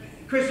that,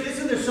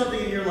 isn't there something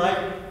in your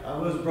life, I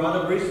was brought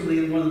up recently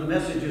in one of the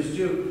messages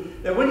too,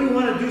 that when you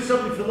want to do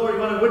something for the Lord, you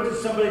want to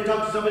witness somebody,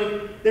 talk to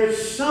somebody, there's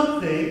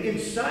something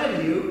inside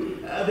of you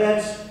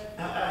that's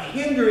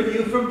hindering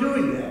you from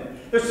doing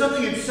that. There's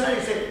something inside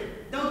you say,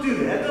 don't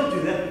do that, don't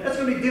do that. That's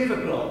going to be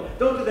difficult.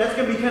 Don't do that. That's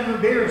going to be kind of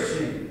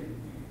embarrassing.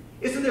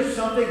 Isn't there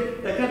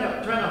something that kind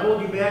of trying to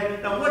hold you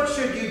back? Now, what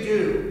should you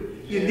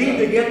do? You need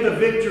to get the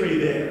victory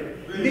there.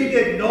 You need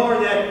to ignore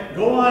that.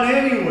 Go on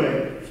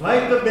anyway.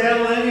 Fight the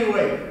battle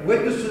anyway.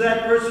 Witness to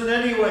that person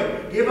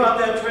anyway. Give out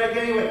that tract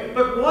anyway.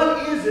 But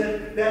what is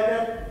it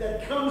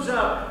that comes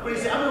out when you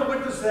say, I'm going to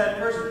witness to that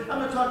person. I'm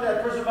going to talk to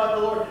that person about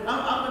the Lord.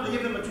 I'm going to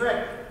give them a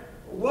tract.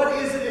 What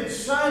is it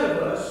inside of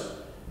us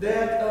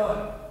that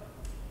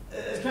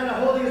is kind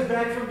of holding us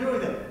back from doing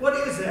that?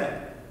 What is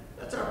that?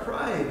 That's our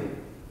pride.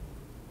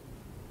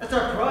 That's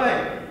our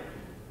pride.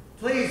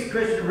 Please,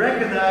 Christian,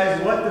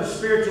 recognize what the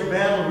spiritual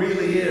battle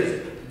really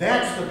is.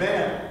 That's the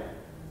battle.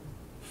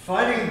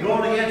 Fighting and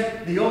going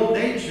against the old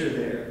nature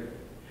there.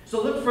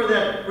 So look for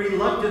that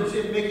reluctance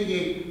in making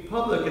a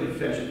public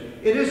confession.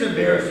 It is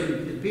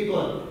embarrassing to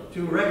people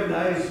to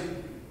recognize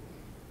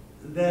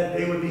that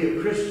they would be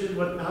a Christian,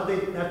 how they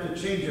have to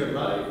change their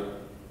life.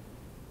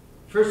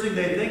 First thing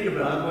they think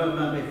about, well,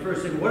 not my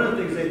first thing, one of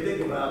the things they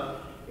think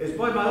about is,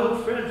 boy, my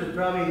old friends would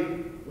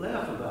probably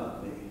laugh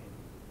about me.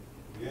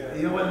 Yeah.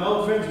 You know, when my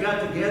old friends got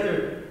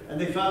together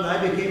and they found that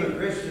I became a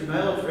Christian,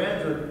 my old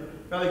friends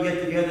would probably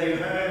get together and,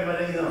 hey,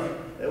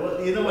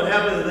 but you know what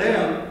happened to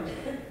them?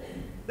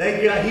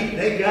 They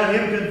got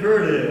him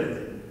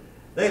converted.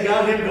 They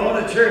got him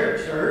going to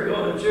church, or her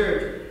going to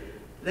church.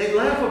 They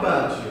laugh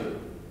about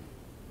you.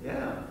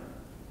 Yeah.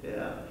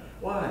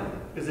 Why?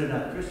 Because they're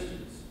not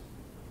Christians.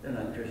 They're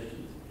not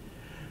Christians.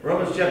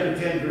 Romans chapter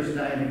 10, verse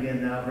 9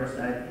 again now, verse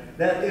 9.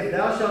 That if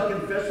thou shalt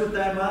confess with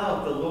thy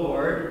mouth the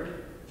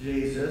Lord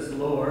Jesus,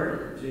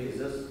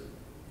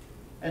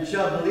 and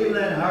shalt believe in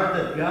thine heart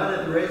that God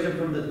hath raised him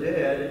from the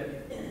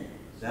dead,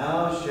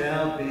 thou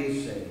shalt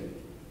be saved.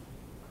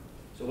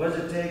 So what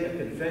does it take? A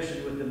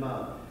confession with the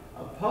mouth.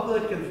 A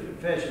public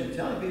confession,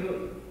 telling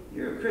people,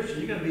 you're a Christian.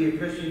 You're going to be a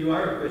Christian. You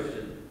are a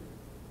Christian.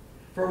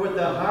 For with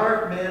the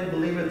heart man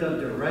believeth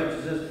unto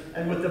righteousness,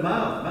 and with the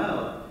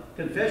mouth.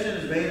 Confession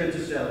is made unto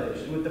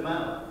salvation with the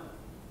mouth.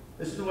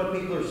 Listen to what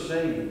people are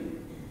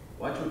saying.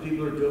 Watch what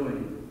people are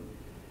doing.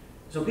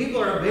 So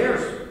people are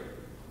embarrassed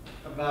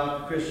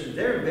about Christians.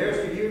 They're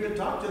embarrassed if you even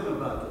talk to them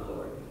about the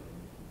Lord.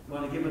 You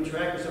want to give them a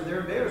tract or something,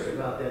 they're embarrassed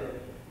about that.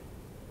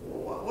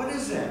 What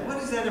is that? What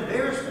is that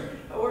embarrassment?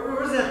 Where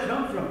does that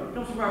come from? It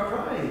comes from our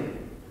pride.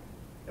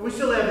 And we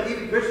still have,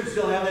 even Christians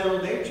still have that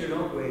old nature,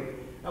 don't we?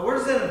 Now, where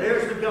does that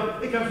embarrassment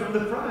come? It comes from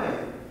the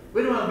pride.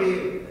 We don't want to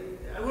be,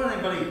 I don't want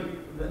anybody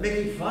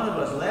making fun of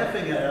us,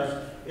 laughing at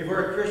us. If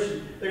we're a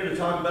Christian, they're going to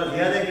talk about,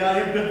 yeah, they got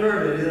him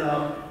converted,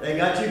 They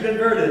got you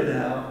converted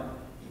now.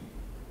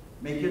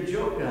 Make a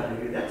joke out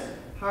of you. That's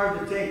hard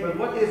to take, but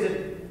what is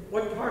it?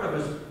 What part of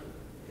us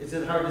is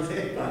it hard to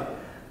take about?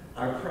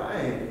 Our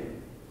pride.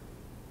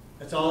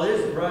 That's all it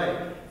is,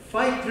 pride.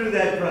 Fight through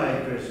that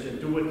pride, Christian,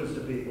 to witness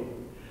to people.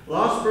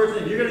 Lost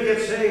person, if you're going to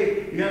get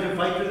saved, you have to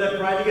fight through that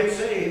pride to get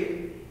saved.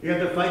 You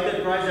have to fight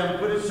that pride. I'm going to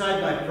put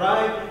aside my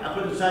pride. I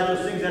put aside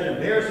those things that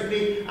embarrass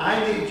me.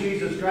 I need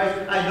Jesus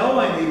Christ. I know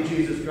I need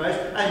Jesus Christ.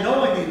 I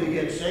know I need to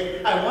get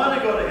saved. I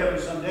want to go to heaven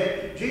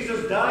someday.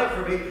 Jesus died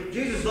for me.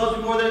 Jesus loves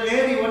me more than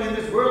anyone in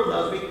this world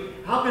loves me.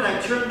 How can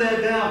I turn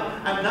that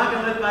down? I'm not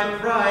going to let my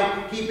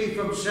pride keep me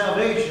from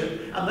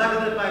salvation. I'm not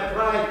going to let my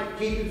pride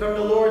keep me from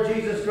the Lord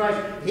Jesus Christ.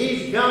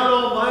 He's God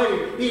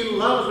Almighty. He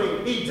loves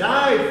me. He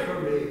died for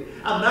me.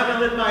 I'm not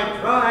going to let my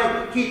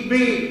pride keep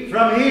me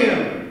from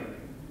Him.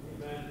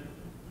 Amen.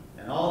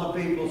 And all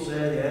the people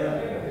said,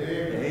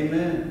 yeah,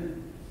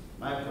 amen.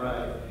 My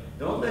pride.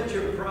 Don't let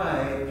your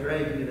pride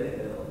drag you to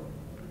hell.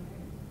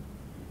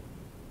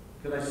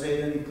 Could I say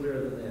it any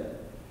clearer than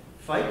that?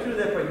 Fight through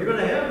that pride. You're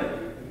going to have it.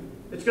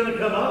 It's going to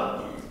come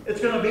up.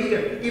 It's going to be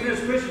there. Even as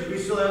Christians, we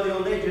still have the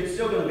old nature. It's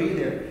still going to be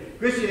there.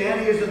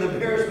 Christianity is an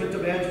embarrassment to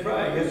man's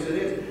pride. Yes, it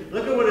is.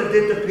 Look at what it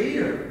did to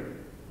Peter.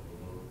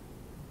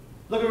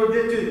 Look at what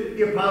it did to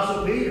the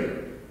Apostle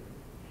Peter.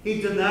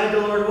 He denied the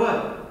Lord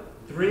what?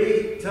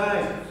 3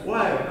 times.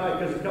 Why?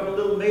 Because a couple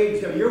little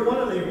maidens come. You're one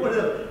of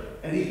them.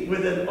 And he,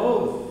 with an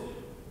oath.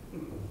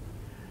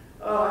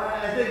 Oh,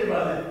 I think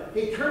about that.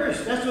 He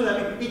cursed. That's what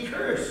I mean. He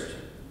cursed.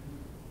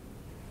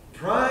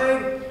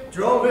 Pride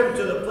drove him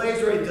to the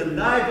place where he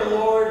denied the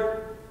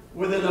Lord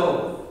with an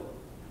oath.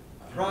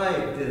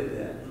 Pride did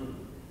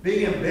that.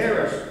 Being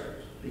embarrassed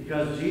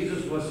because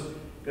Jesus was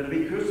going to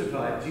be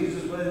crucified.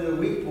 Jesus was in a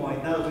weak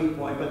point, not a weak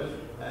point, but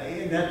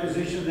in that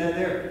position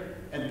there.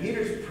 And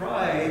Peter's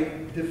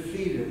pride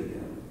defeated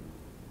him.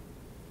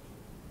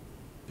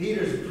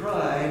 Peter's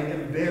pride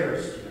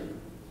embarrassed him.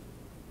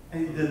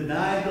 And he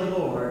denied the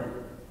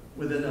Lord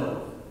with an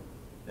oath.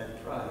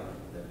 That pride.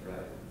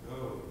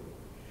 Oh.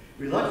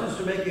 Reluctance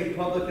to make a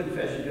public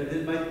confession, because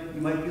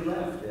you might be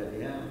laughed at,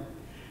 yeah.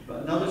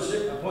 But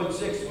point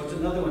 6, what's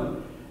another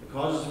one? The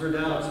causes for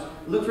doubts.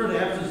 Look for an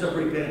absence of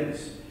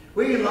repentance.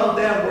 We love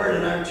that word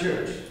in our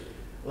church.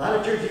 A lot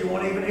of churches you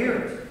won't even hear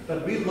it,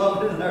 but we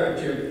love it in our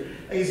church.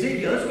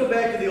 Ezekiel, let's go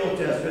back to the Old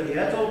Testament.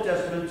 Yeah, it's Old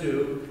Testament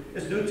too.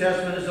 It's New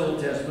Testament, it's Old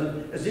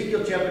Testament.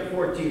 Ezekiel chapter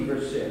 14,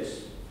 verse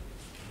 6.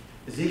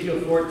 Ezekiel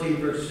 14,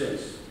 verse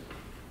 6.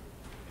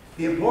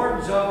 The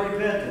importance of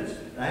repentance.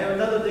 And I have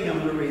another thing I'm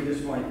going to read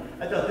this morning.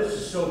 I thought this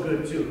is so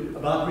good too,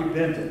 about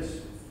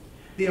repentance.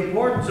 The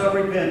importance of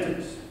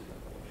repentance.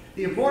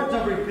 The importance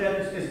of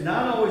repentance is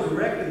not always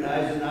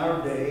recognized in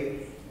our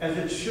day as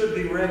it should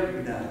be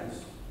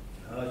recognized.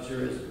 Oh, it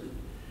sure isn't.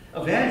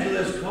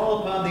 Evangelists call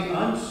upon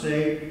the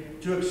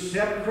unsaved to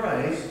accept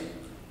Christ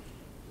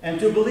and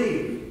to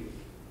believe,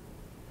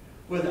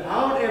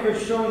 without ever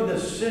showing the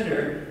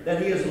sinner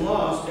that he is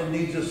lost and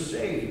needs a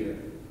Savior.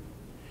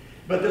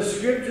 But the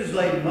Scriptures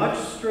lay much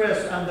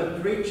stress on the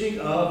preaching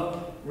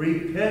of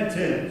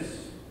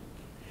repentance.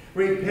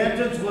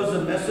 Repentance was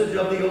the message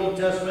of the Old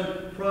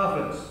Testament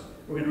prophets.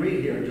 We're going to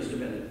read here in just a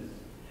minute.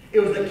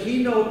 It was the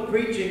keynote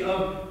preaching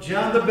of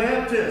John the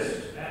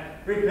Baptist.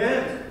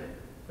 Repent,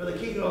 for the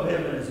King of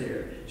heaven is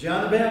here.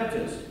 John the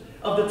Baptist.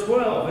 Of the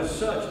 12 as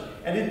such,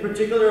 and in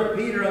particular of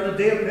Peter on the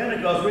day of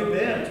Pentecost,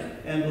 repent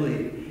and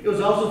believe. It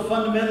was also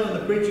fundamental in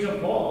the preaching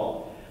of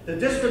Paul. The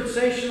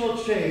dispensational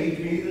change,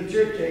 meaning the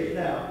church age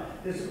now,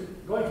 this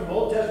going from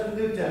Old Testament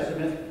to New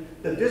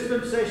Testament, the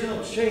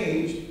dispensational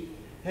change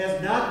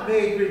has not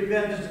made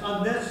repentance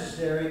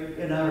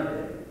unnecessary in our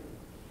day.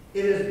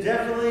 It is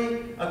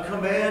definitely a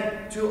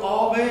command to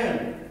all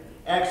men.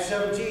 Acts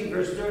 17,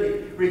 verse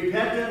 30.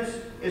 Repentance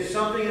is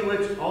something in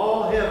which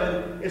all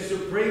heaven is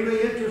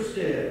supremely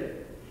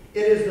interested.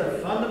 It is the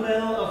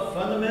fundamental of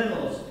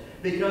fundamentals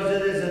because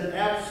it is an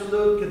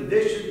absolute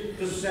condition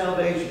to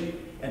salvation.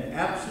 An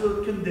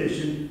absolute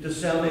condition to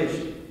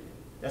salvation.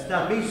 That's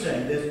not me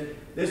saying this.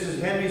 This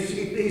is Henry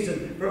C.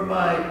 Thiessen from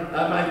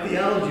my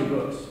theology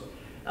books.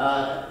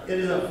 It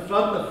is the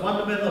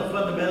fundamental of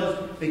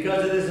fundamentals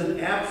because it is an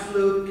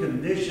absolute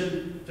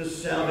condition to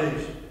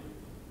salvation.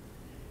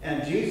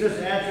 And Jesus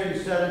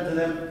answering said unto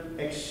them,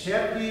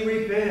 except ye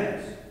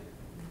repent,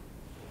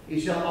 ye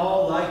shall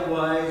all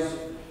likewise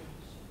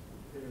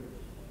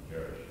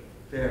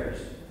perish.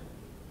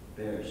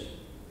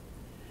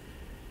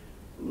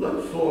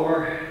 Look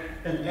for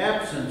an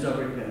absence of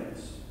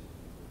repentance.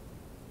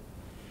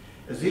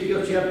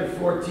 Ezekiel chapter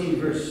 14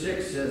 verse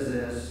 6 says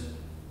this,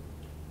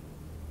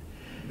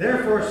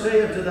 therefore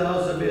say unto the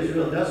house of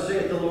Israel, thus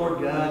saith the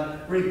Lord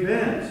God,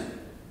 repent,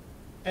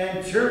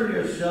 and turn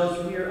yourselves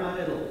from your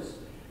idols.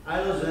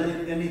 Idols are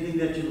anything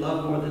that you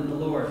love more than the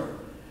Lord.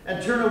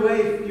 And turn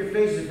away your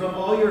faces from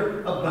all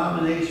your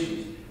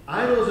abominations.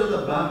 Idols are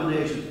the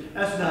abominations.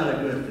 That's not a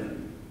good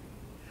thing.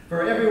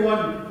 For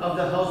everyone of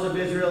the house of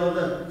Israel, of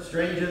the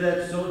stranger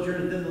that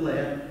sojourneth in the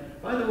land.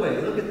 By the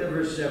way, look at the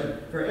verse 7.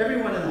 For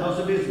everyone in the house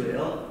of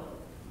Israel,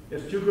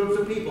 there's two groups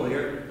of people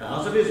here. The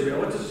house of Israel.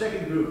 What's the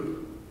second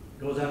group?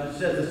 Goes on and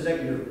says the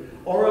second group.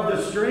 Or of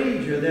the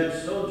stranger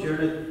that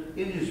sojourneth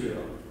in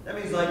Israel. That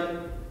means like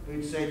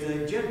we'd say to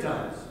the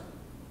Gentiles.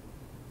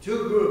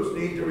 Two groups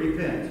need to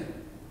repent.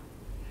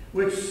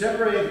 Which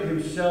separated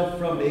himself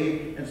from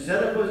me and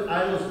set up his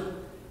idols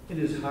in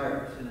his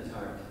heart.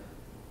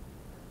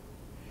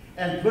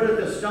 And putteth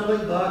the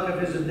stumbling block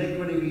of his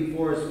iniquity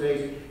before his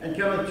face, and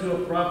cometh to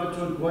a prophet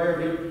to inquire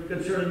of him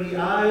concerning me.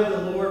 I,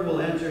 the Lord,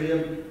 will answer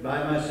him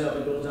by myself.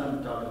 It goes on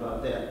to talk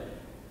about that.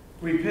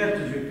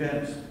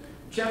 Repentance.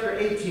 Chapter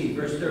 18,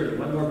 verse 30.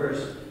 One more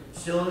verse.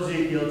 Still in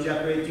Ezekiel,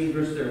 chapter 18,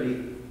 verse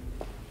 30.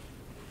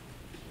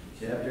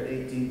 Chapter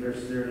 18,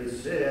 verse 30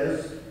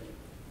 says,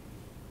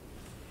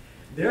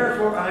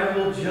 therefore I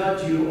will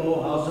judge you,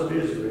 O house of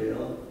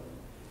Israel,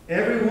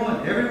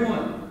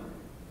 everyone,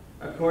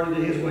 according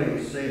to his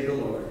ways, saith the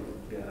Lord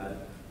God.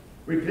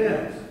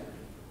 Repent,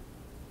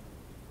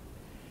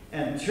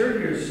 and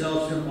turn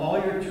yourselves from all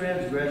your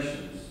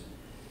transgressions.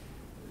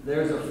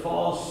 There's a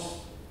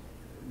false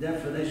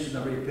definition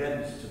of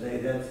repentance today.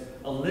 That's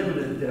a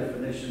limited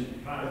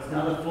definition. It's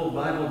not a full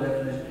Bible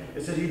definition.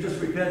 It says you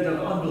just repent of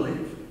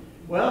unbelief.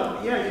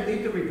 Well, yeah, you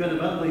need to repent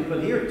of unbelief,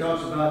 but here it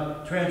talks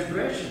about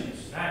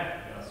transgressions,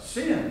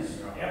 sins.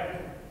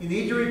 You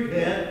need to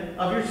repent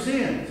of your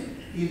sins.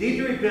 You need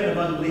to repent of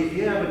unbelief,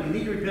 yeah, but you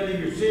need to repent of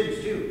your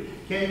sins too.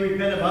 Can you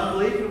repent of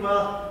unbelief?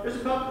 Well, there's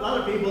a lot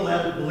of people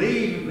that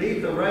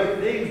believe the right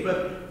things,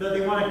 but that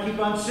they want to keep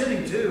on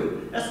sinning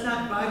too. That's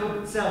not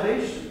Bible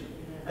salvation.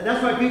 And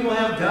that's why people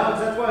have doubts.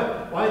 That's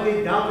why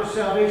they doubt their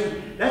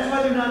salvation. That's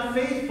why they're not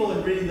faithful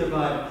in reading the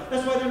Bible.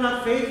 That's why they're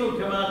not faithful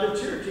in coming out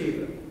to church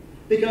even.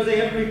 Because they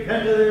haven't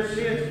repented of their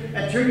sins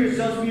and turn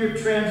yourselves from your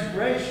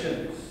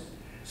transgressions.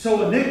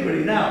 So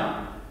iniquity.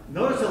 Now,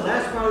 notice the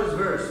last part of this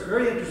verse.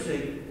 Very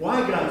interesting.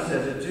 Why God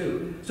says it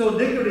too. So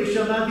iniquity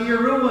shall not be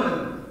your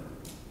ruin.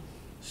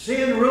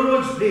 Sin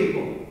ruins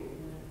people.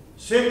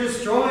 Sin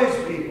destroys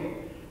people.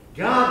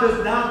 God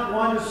does not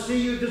want to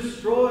see you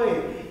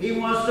destroyed. He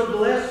wants to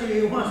bless you.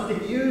 He wants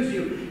to use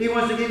you. He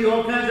wants to give you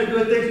all kinds of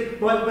good things.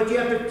 But you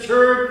have to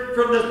turn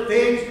from the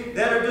things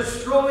that are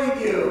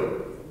destroying you.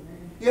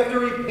 You have to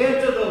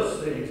repent of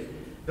those things.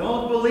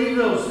 Don't believe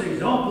those things.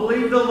 Don't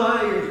believe the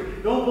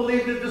liars. Don't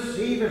believe the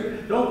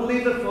deceivers. Don't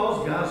believe the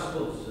false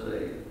gospels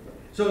today.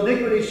 So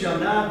iniquity shall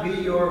not be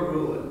your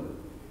ruin.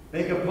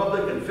 Make a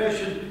public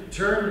confession.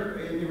 Turn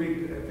in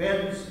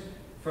repentance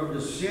from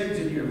the sins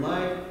in your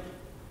life.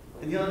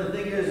 And the other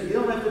thing is, you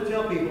don't have to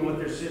tell people what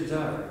their sins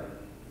are.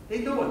 They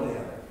know what they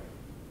are.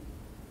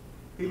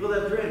 People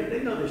that drink,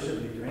 they know they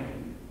shouldn't be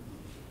drinking.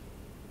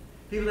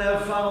 People that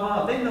have a foul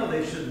mouth, they know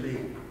they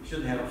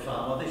shouldn't have a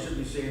foul mouth. They shouldn't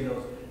be saying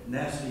those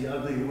nasty,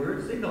 ugly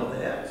words. They know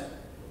that.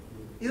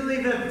 You don't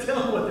even have to tell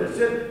them what their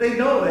sins. They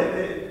know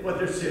what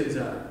their sins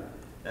are.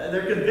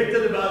 They're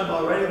convicted about them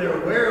already.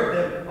 They're aware of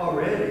them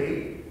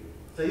already.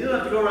 So you don't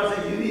have to go around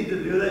saying you need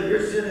to do that.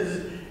 Your sin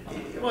is,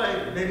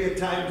 well, maybe at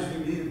times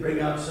you need to bring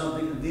out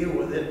something to deal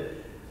with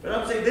it. But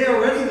I'm saying they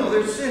already know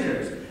they're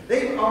sinners.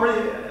 They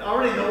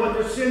already know what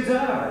their sins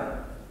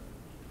are.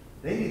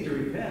 They need to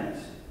repent.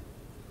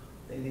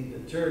 They need to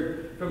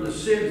turn from the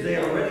sins they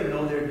already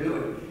know they're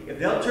doing. If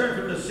they'll turn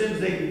from the sins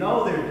they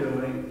know they're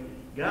doing,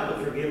 God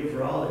will forgive them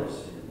for all their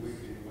sins.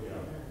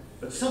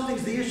 But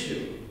something's the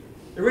issue.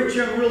 The rich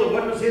young ruler,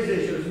 what was his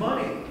issue? It was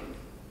money.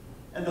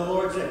 And the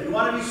Lord said, if you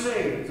want to be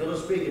saved, so to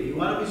speak, if you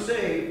want to be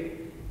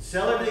saved,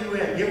 sell everything you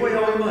have, give away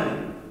all your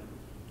money.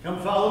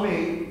 Come follow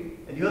me,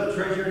 and you'll have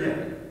treasure in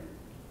heaven.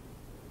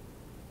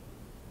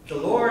 The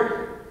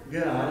Lord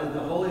God and the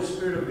Holy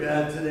Spirit of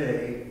God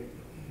today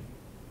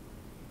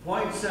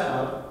points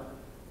out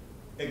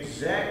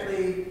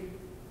exactly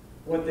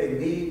what they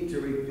need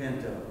to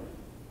repent of.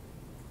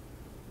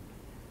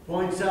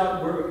 Points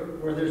out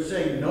where they're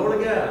saying no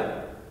to God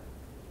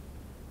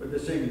where they're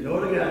saying no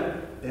to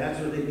God, that's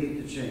what they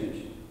need to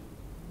change.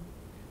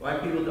 Why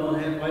people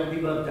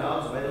have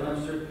doubts, why they don't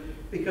have certain,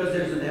 because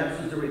there's an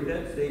absence of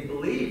repentance. They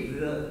believe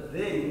the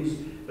things,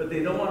 but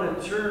they don't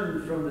want to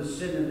turn from the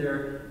sin in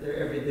their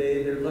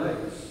everyday, their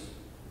lives.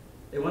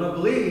 They want to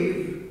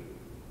believe,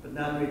 but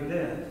not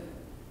repent.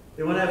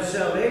 They want to have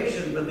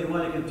salvation, but they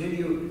want to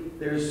continue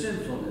their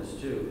sinfulness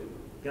too.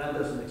 God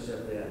doesn't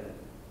accept that.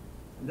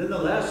 And then the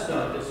last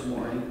thought this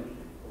morning,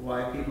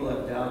 why people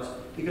have doubts,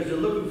 because they're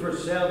looking for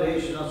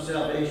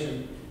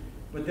salvation,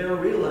 but they don't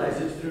realize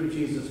it's through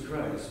Jesus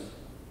Christ.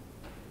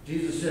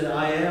 Jesus said,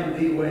 I am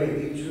the way,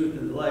 the truth,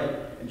 and the life,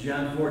 in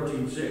John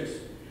 14:6.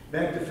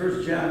 Back to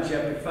 1 John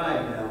chapter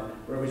 5 now,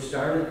 where we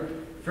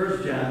started.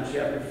 1 John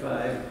chapter 5.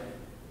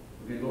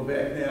 We're going to go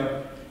back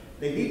now.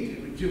 They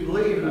need to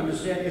believe and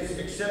understand it's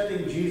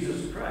accepting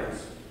Jesus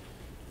Christ.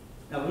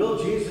 Now,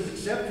 will Jesus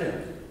accept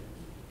him?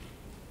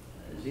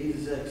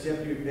 Jesus said,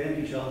 except you repent,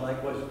 you shall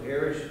likewise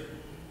perish.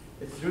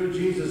 It's through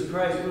Jesus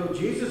Christ. Will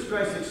Jesus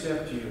Christ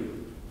accept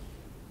you?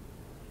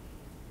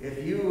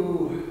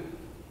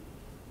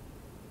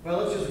 Well,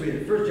 let's just read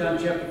it. 1 John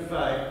chapter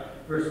 5,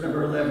 verse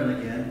number 11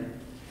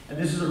 again. And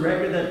this is a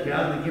record that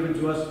God has given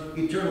to us,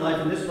 eternal life,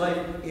 and this life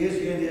is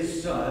in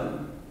his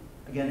Son.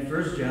 Again,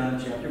 1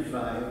 John chapter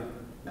 5,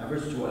 now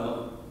verse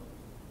 12.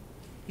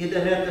 He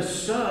that hath the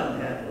Son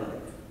hath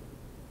life.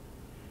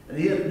 And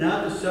he hath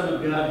not the Son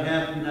of God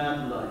hath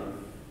not life.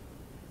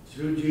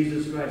 Through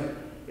Jesus Christ.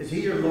 Is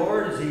he your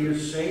Lord? Is he your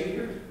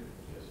Savior?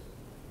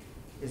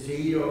 Yes. Is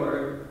he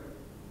your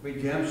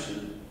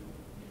redemption?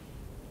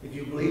 If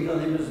you believe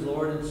on him as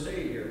Lord and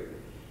Savior.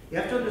 You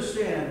have to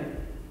understand,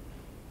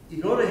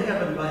 you go to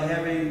heaven by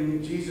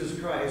having Jesus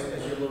Christ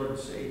as your Lord and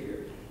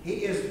Savior.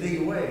 He is the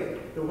way.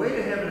 The way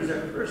to heaven is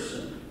a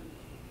person.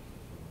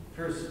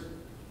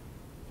 Person.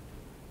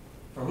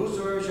 For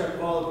whosoever shall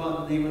call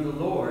upon the name of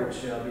the Lord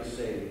shall be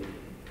saved.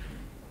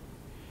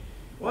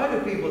 Why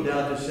do people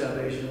doubt their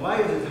salvation? Why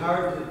is it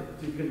hard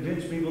to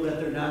convince people that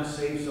they're not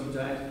saved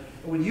sometimes?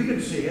 When you can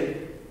see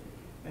it,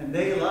 and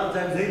a lot of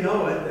times they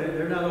know it,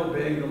 they're not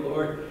obeying the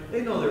Lord,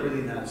 they know they're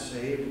really not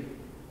saved.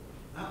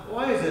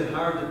 Why is it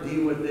hard to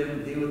deal with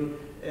them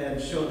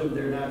and show them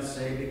they're not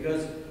saved?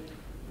 Because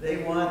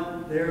they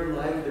want their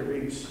life, they're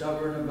being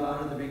stubborn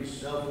about it, they're being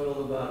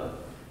self-willed about it,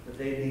 but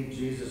they need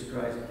Jesus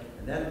Christ.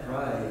 And that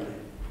pride,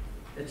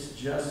 it's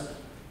just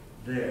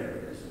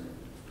there, isn't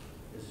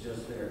it? It's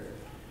just there.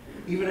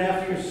 Even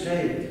after you're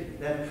saved,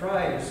 that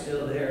pride is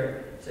still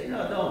there. Say,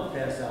 no, don't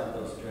pass out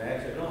those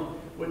tracts, or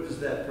don't witness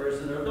that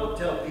person, or don't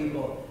tell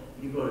people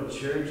you go to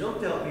church.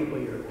 Don't tell people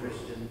you're a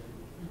Christian.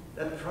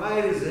 That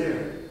pride is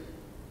there,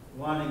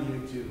 wanting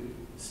you to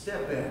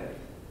step back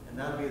and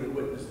not be the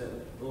witness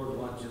that the Lord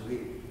wants you to be.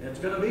 And it's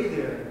going to be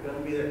there. It's going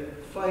to be there.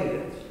 Fight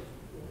it.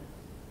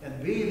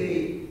 And be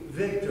the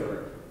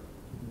victor,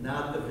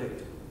 not the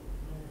victim.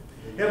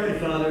 Heavenly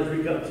Father, as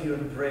we come to you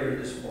in prayer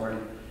this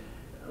morning,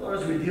 Lord,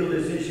 as we deal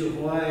with this issue of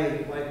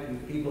why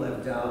people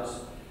have doubts,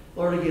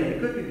 Lord, again, it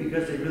could be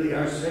because they really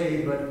are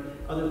saved, but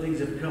other things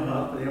have come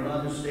up. They don't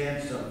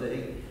understand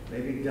something,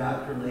 maybe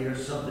doctrinally or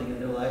something in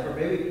their life, or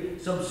maybe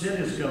some sin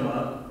has come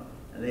up,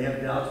 and they have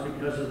doubts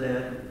because of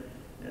that,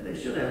 and they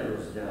should have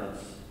those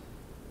doubts.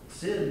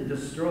 Sin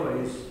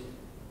destroys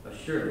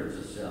assurance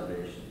of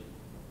salvation.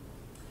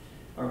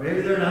 Or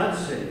maybe they're not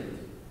saved.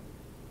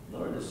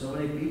 Lord, there's so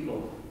many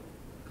people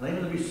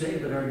claiming to be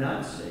saved but are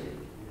not saved.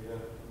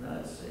 Yeah.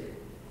 Not saved.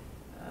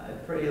 I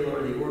pray,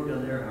 Lord, that you work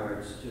on their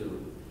hearts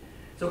too.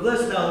 So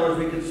bless now, Lord, as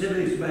we consider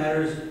these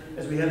matters,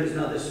 as we have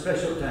this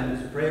special time,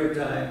 this prayer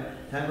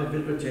time of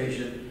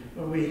invitation,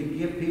 when we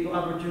give people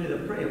opportunity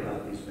to pray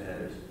about these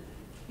matters.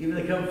 Even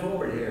to come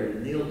forward here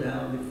and kneel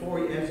down before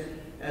you,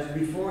 as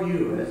before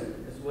you,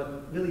 as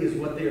what really is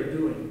what they are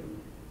doing.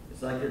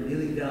 It's like they're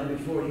kneeling down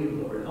before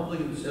you, Lord,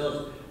 humbling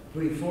themselves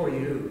before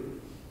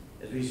you.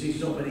 As we see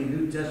so many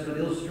New Testament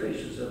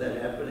illustrations of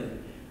that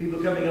happening.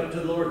 People coming up to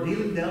the Lord,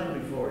 kneeling down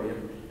before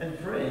him, and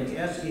praying,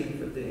 asking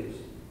for things.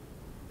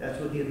 That's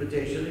what the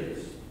invitation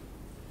is.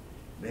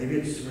 Maybe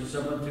it's for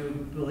someone to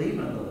believe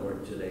on the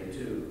Lord today,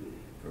 too,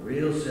 for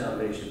real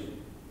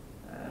salvation.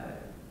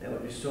 That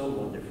would be so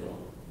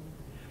wonderful.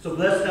 So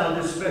bless now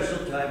this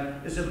special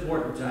time, this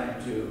important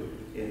time, too.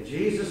 In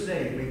Jesus'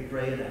 name we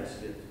pray and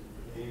ask it.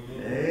 Amen.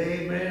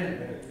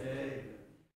 Amen. Amen.